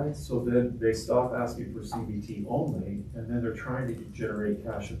water rights. So then they stop asking for CBT only, and then they're trying to generate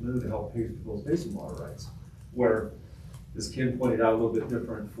cash in lieu to help pay for those basin water rights. Where, as Ken pointed out, a little bit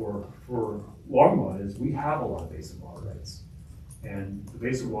different for Longmont is we have a lot of basin water rights. And the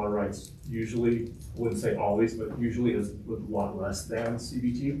basin water rights usually, I wouldn't say always, but usually is a lot less than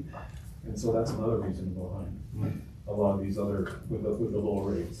CBT. And so that's another reason behind a lot of these other, with the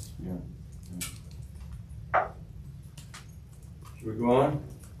lower rates. Yeah. Should we go on?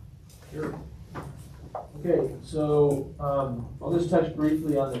 Sure. Okay, so I'll just touch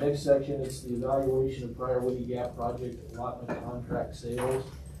briefly on the next section. It's the evaluation of prior windy gap project allotment contract sales.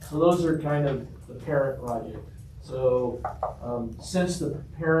 So those are kind of the parent project. So since the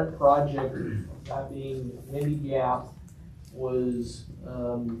parent project, that being windy gap, was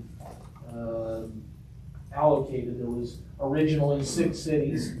allocated, there was originally 6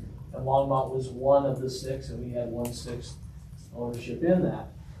 cities, and Longmont was one of the 6, and we had 1/6 ownership in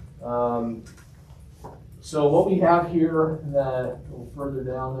that. So what we have here, that a little further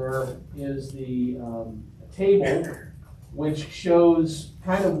down there, is the table which shows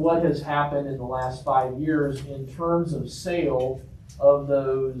kind of what has happened in the last 5 years in terms of sale of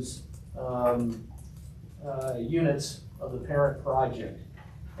those units of the parent project.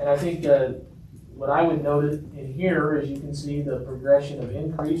 And I think what I would note in here is you can see the progression of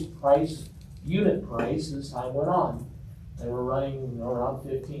increased unit price as time went on. They were running around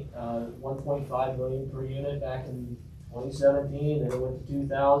 1.5 million per unit back in 2017, then it went to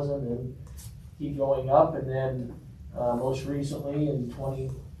 2,000 and keep going up, and then most recently in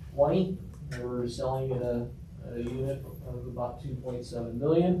 2020, they were selling at a unit of about 2.7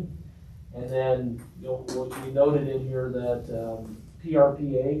 million. And then what we noted in here that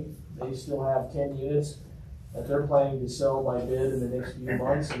PRPA, they still have 10 units that they're planning to sell by bid in the next few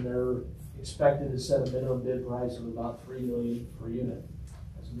months, and they're expected to set a minimum bid price of about $3 million per unit.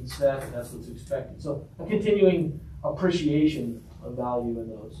 That's what's set, and that's what's expected. So a continuing appreciation of value in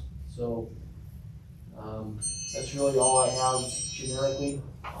those. So that's really all I have generically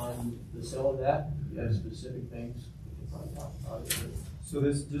on the sale of that. If you have specific things, we can probably talk about it. So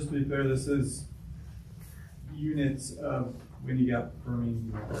this, just to be clear, this is units of windy gap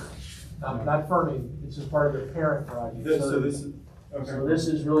firming. Not firming, it's a part of the parent project. So this is, okay. So this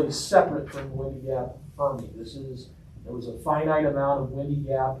is really separate from windy gap firming. This is there was a finite amount of Windy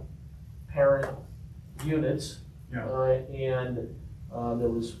Gap parent units. Yeah. And there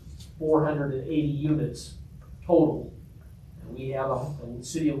was 480 units total. And we have and the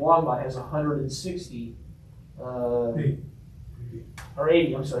city of Longmont has 160, or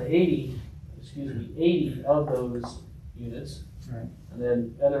 80, I'm sorry, 80 of those units. Right. And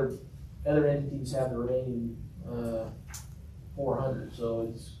then other entities have the remaining 400. So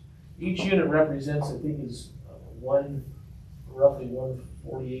it's, each unit represents, I think, is roughly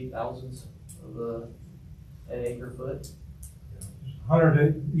 1/48 thousandths of an acre foot.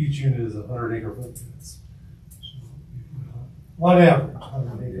 100, each unit is 100 acre foot units. So, on average,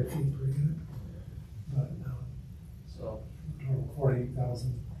 100 acre feet per unit. But, So total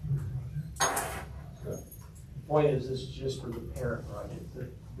 48,000 per the point is, this is just for the parent project.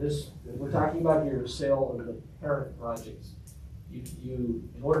 This, we're talking about here, sale of the parent projects. You,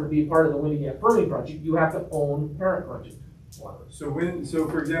 in order to be part of the Windy Gap permitting project, you have to own parent project water. So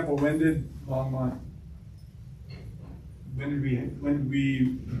for example, when did Longmont, when did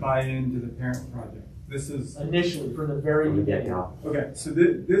we buy into the parent project? This is, Initially, from the very From the beginning. get-go. okay, so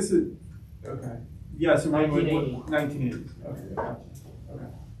this is, okay. Yeah, so when 1980. 1980, okay, gotcha, okay.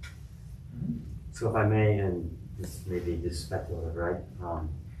 So if I may, and this may be just speculative, right?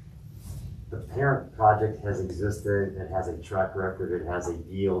 The parent project has existed, it has a track record, it has a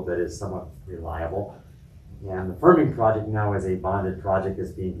yield that is somewhat reliable. And the firming project now is a bonded project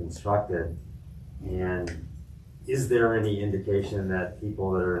that's being constructed. And is there any indication that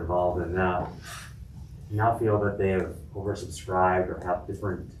people that are involved in that now feel that they have oversubscribed or have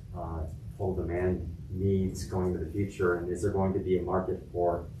different total demand needs going into the future? And is there going to be a market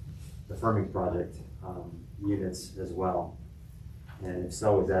for the firming project units as well? And if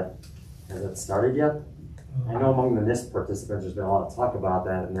so, has that started yet? I know among the NIST participants, there's been a lot of talk about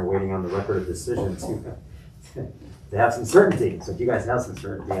that, and they're waiting on the record of decision to have some certainty. So if you guys have some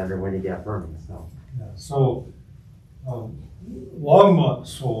certainty on when you get firming, so. Yeah, so Longmont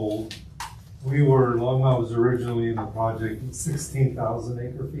sold. Longmont was originally in the project at 16,000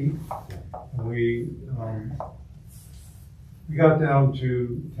 acre feet, and we got down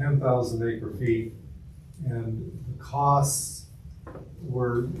to 10,000 acre feet, and the costs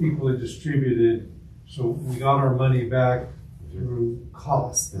were equally distributed. So we got our money back through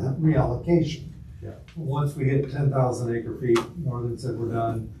cost, not reallocation. Yeah. Once we hit 10,000 acre feet, Northern said we're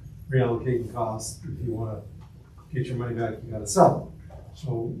done reallocating costs. If you want to get your money back, you got to sell it.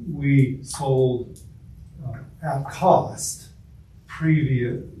 So we sold at cost.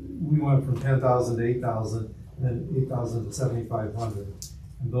 We went from 10,000 to 8,000, and then 8,000 to 7,500.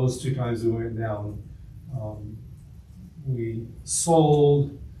 And those two times we went down, we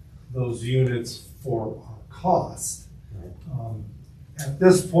sold those units for our cost. At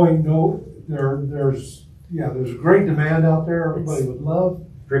this point, there's a great demand out there. Everybody would love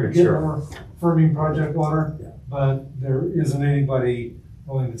to get more firming project water, but there isn't anybody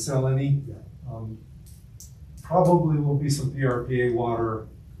willing to sell any. Probably will be some PRPA water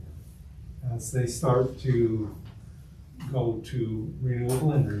as they start to go to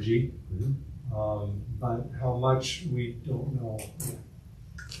renewable energy. But how much, we don't know.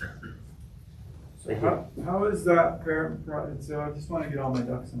 So how is that parent project? So I just want to get all my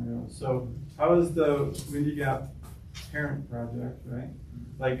ducks in a row. So how is the Windy Gap parent project, right?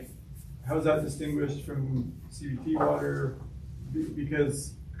 Like, how is that distinguished from CBT water?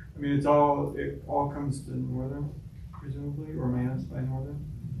 Because I mean, it all comes to Northern, presumably, or managed by Northern.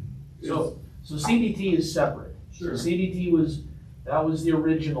 So CBT is separate. Sure. So CBT was the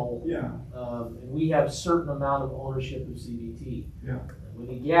original. Yeah. And we have a certain amount of ownership of CBT. Yeah. When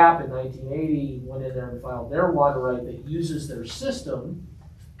the Gap in 1980 went in there and filed their water right that uses their system,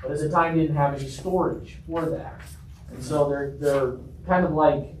 but at the time didn't have any storage for that. And so they're kind of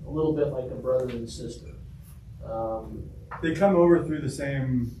like a little bit like a brother and sister. They come over through the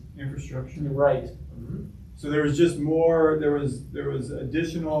same infrastructure. You're right. So there was just more. There was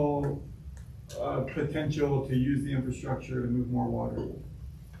additional potential to use the infrastructure to move more water.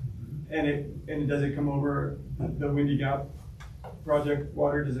 And does it come over the Windy Gap project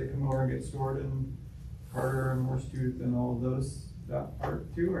water? Does it come over and get stored in Carter and Horsetooth and all of those, that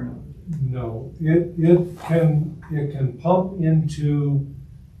part too, or no? No, it can pump into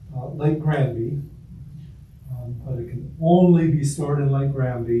Lake Granby, but it can only be stored in Lake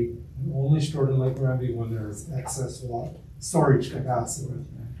Granby, and only stored in Lake Granby when there's excess water storage capacity.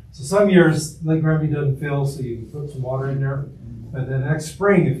 So some years Lake Granby doesn't fill, so you can put some water in there. But then next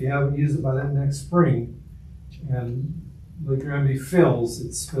spring, if you haven't used it by that next spring, and Lake Granby fills,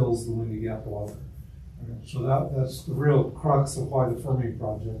 it spills the Windy Gap water. So that's the real crux of why the firming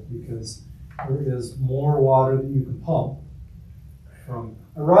project, because there is more water that you can pump from.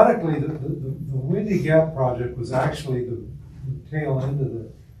 Ironically, the Windy Gap project was actually the tail end of the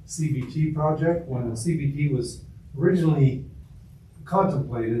CBT project. When the CBT was originally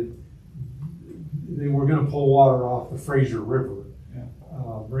contemplated, they were going to pull water off the Fraser River,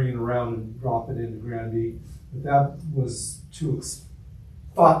 bring it around and drop it into Granby. But that was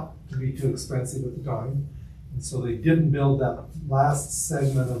thought to be too expensive at the time. And so they didn't build that last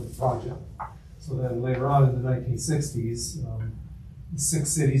segment of the project. So then later on in the 1960s, 6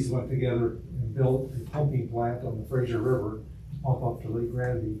 cities went together and built a pumping plant on the Fraser River to pump up to Lake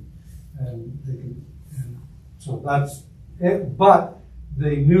Granby. And so that's it. But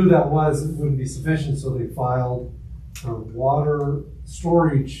they knew it wouldn't be sufficient, so they filed a water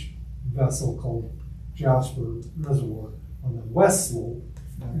storage vessel called Jasper Reservoir on the west slope.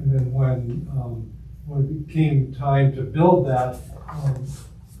 And then when it became time to build that,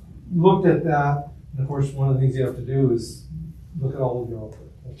 looked at that, and of course one of the things you have to do is look at all of your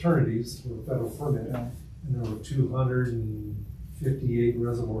alternatives for a federal permit. And there were 258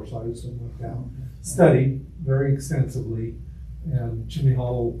 reservoir sites, something like that, studied very extensively, and Chimney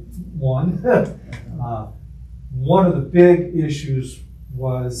Hollow won. One of the big issues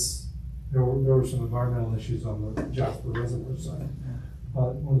was there were some environmental issues on the Jasper Reservoir side.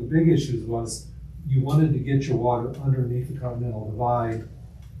 But one of the big issues was you wanted to get your water underneath the Continental Divide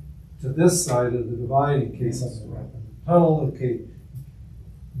to this side of the divide in case something happened in the tunnel, in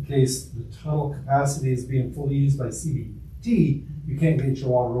case the tunnel capacity is being fully used by CBT, you can't get your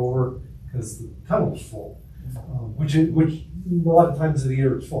water over because the tunnel's full, which a lot of times of the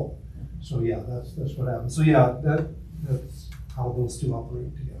year it's full. So yeah, that's what happens. So yeah, that's how those two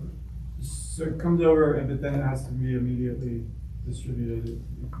operate together. So it comes over, but then it has to be immediately distributed.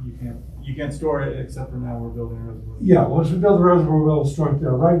 You can't store it, except for now we're building a reservoir. Yeah, once we build the reservoir, we'll store it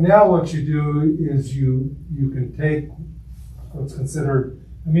there. Right now, what you do is you can take what's considered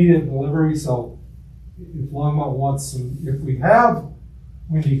immediate delivery. So if Longmont wants if we have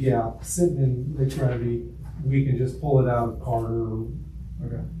Windy Gap sitting in Lake Granby, we can just pull it out of Carter or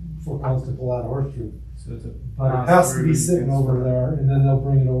Fort Constant, pull out of Horseshoe. So it's but it has to be sitting over there, and then they'll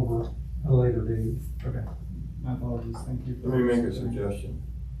bring it over at a later date. Okay. My apologies. Thank you. Let me make a suggestion.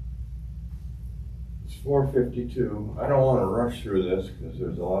 It's 4:52. I don't want to rush through this because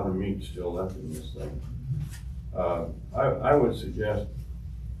there's a lot of meat still left in this thing. I would suggest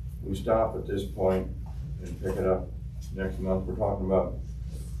we stop at this point and pick it up next month. We're talking about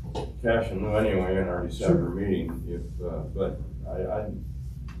cash in lieu anyway in our December meeting. But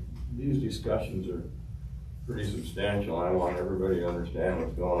these discussions are pretty substantial. I want everybody to understand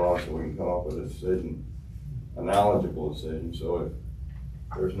what's going on so we can come up with a decision, a knowledgeable decision. So if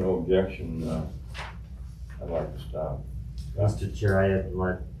there's no objection, I'd like to stop. Mr. Chair, I had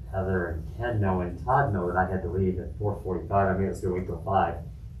let Heather and Ken know and Todd know that I had to leave at 4:45. I mean, it's going to wait till 5.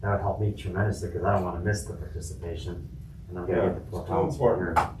 That would help me tremendously because I don't want to miss the participation. And I'm going to get the It's so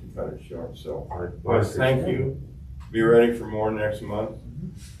important to cut it short. So, but thank you. Be ready for more next month.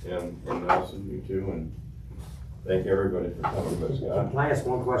 And Nelson, you too. And thank everybody for coming to us, Scott. Can I ask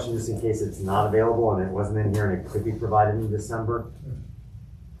one question just in case it's not available and it wasn't in here and it could be provided in December?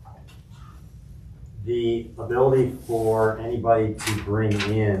 The ability for anybody to bring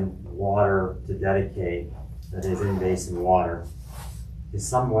in water to dedicate that is in-basin water is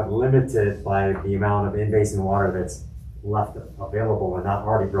somewhat limited by the amount of in-basin water that's left available and not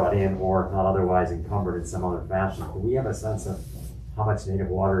already brought in or not otherwise encumbered in some other fashion. Do we have a sense of how much native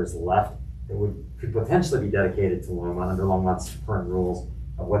water is left that could potentially be dedicated to Longmont under Longmont's current rules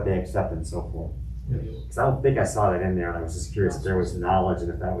of what they accept and so forth? Because I don't think I saw that in there, and I was just curious if there was knowledge and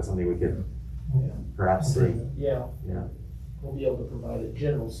if that was something we could perhaps see. Yeah. Yeah. We'll be able to provide a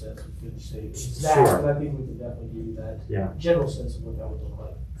general sense. We couldn't say exact, but I think we could definitely give you that general sense of what that would look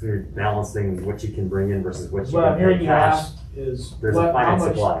like. So you're balancing what you can bring in versus what you What I'm can hearing pay you cash. ask is There's a how finite much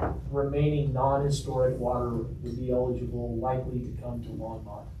supply. remaining non-historic water would be eligible, likely to come to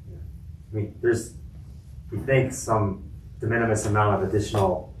Longmont. I mean, we think some de minimis amount of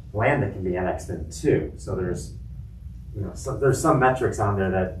additional land that can be annexed in too. So there's some metrics on there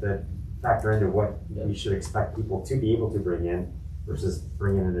that factor into what you should expect people to be able to bring in versus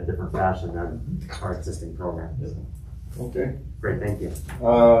bring in a different fashion than our existing program. So. Okay. Great, thank you.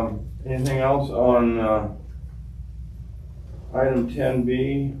 Anything else on item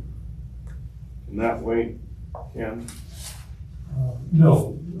 10B? Can that wait, Ken?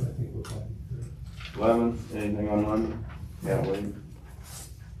 No, I think we're fine. 11, anything on 11? Can't wait.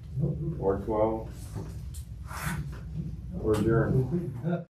 Nope. Or 12? We're adjourned.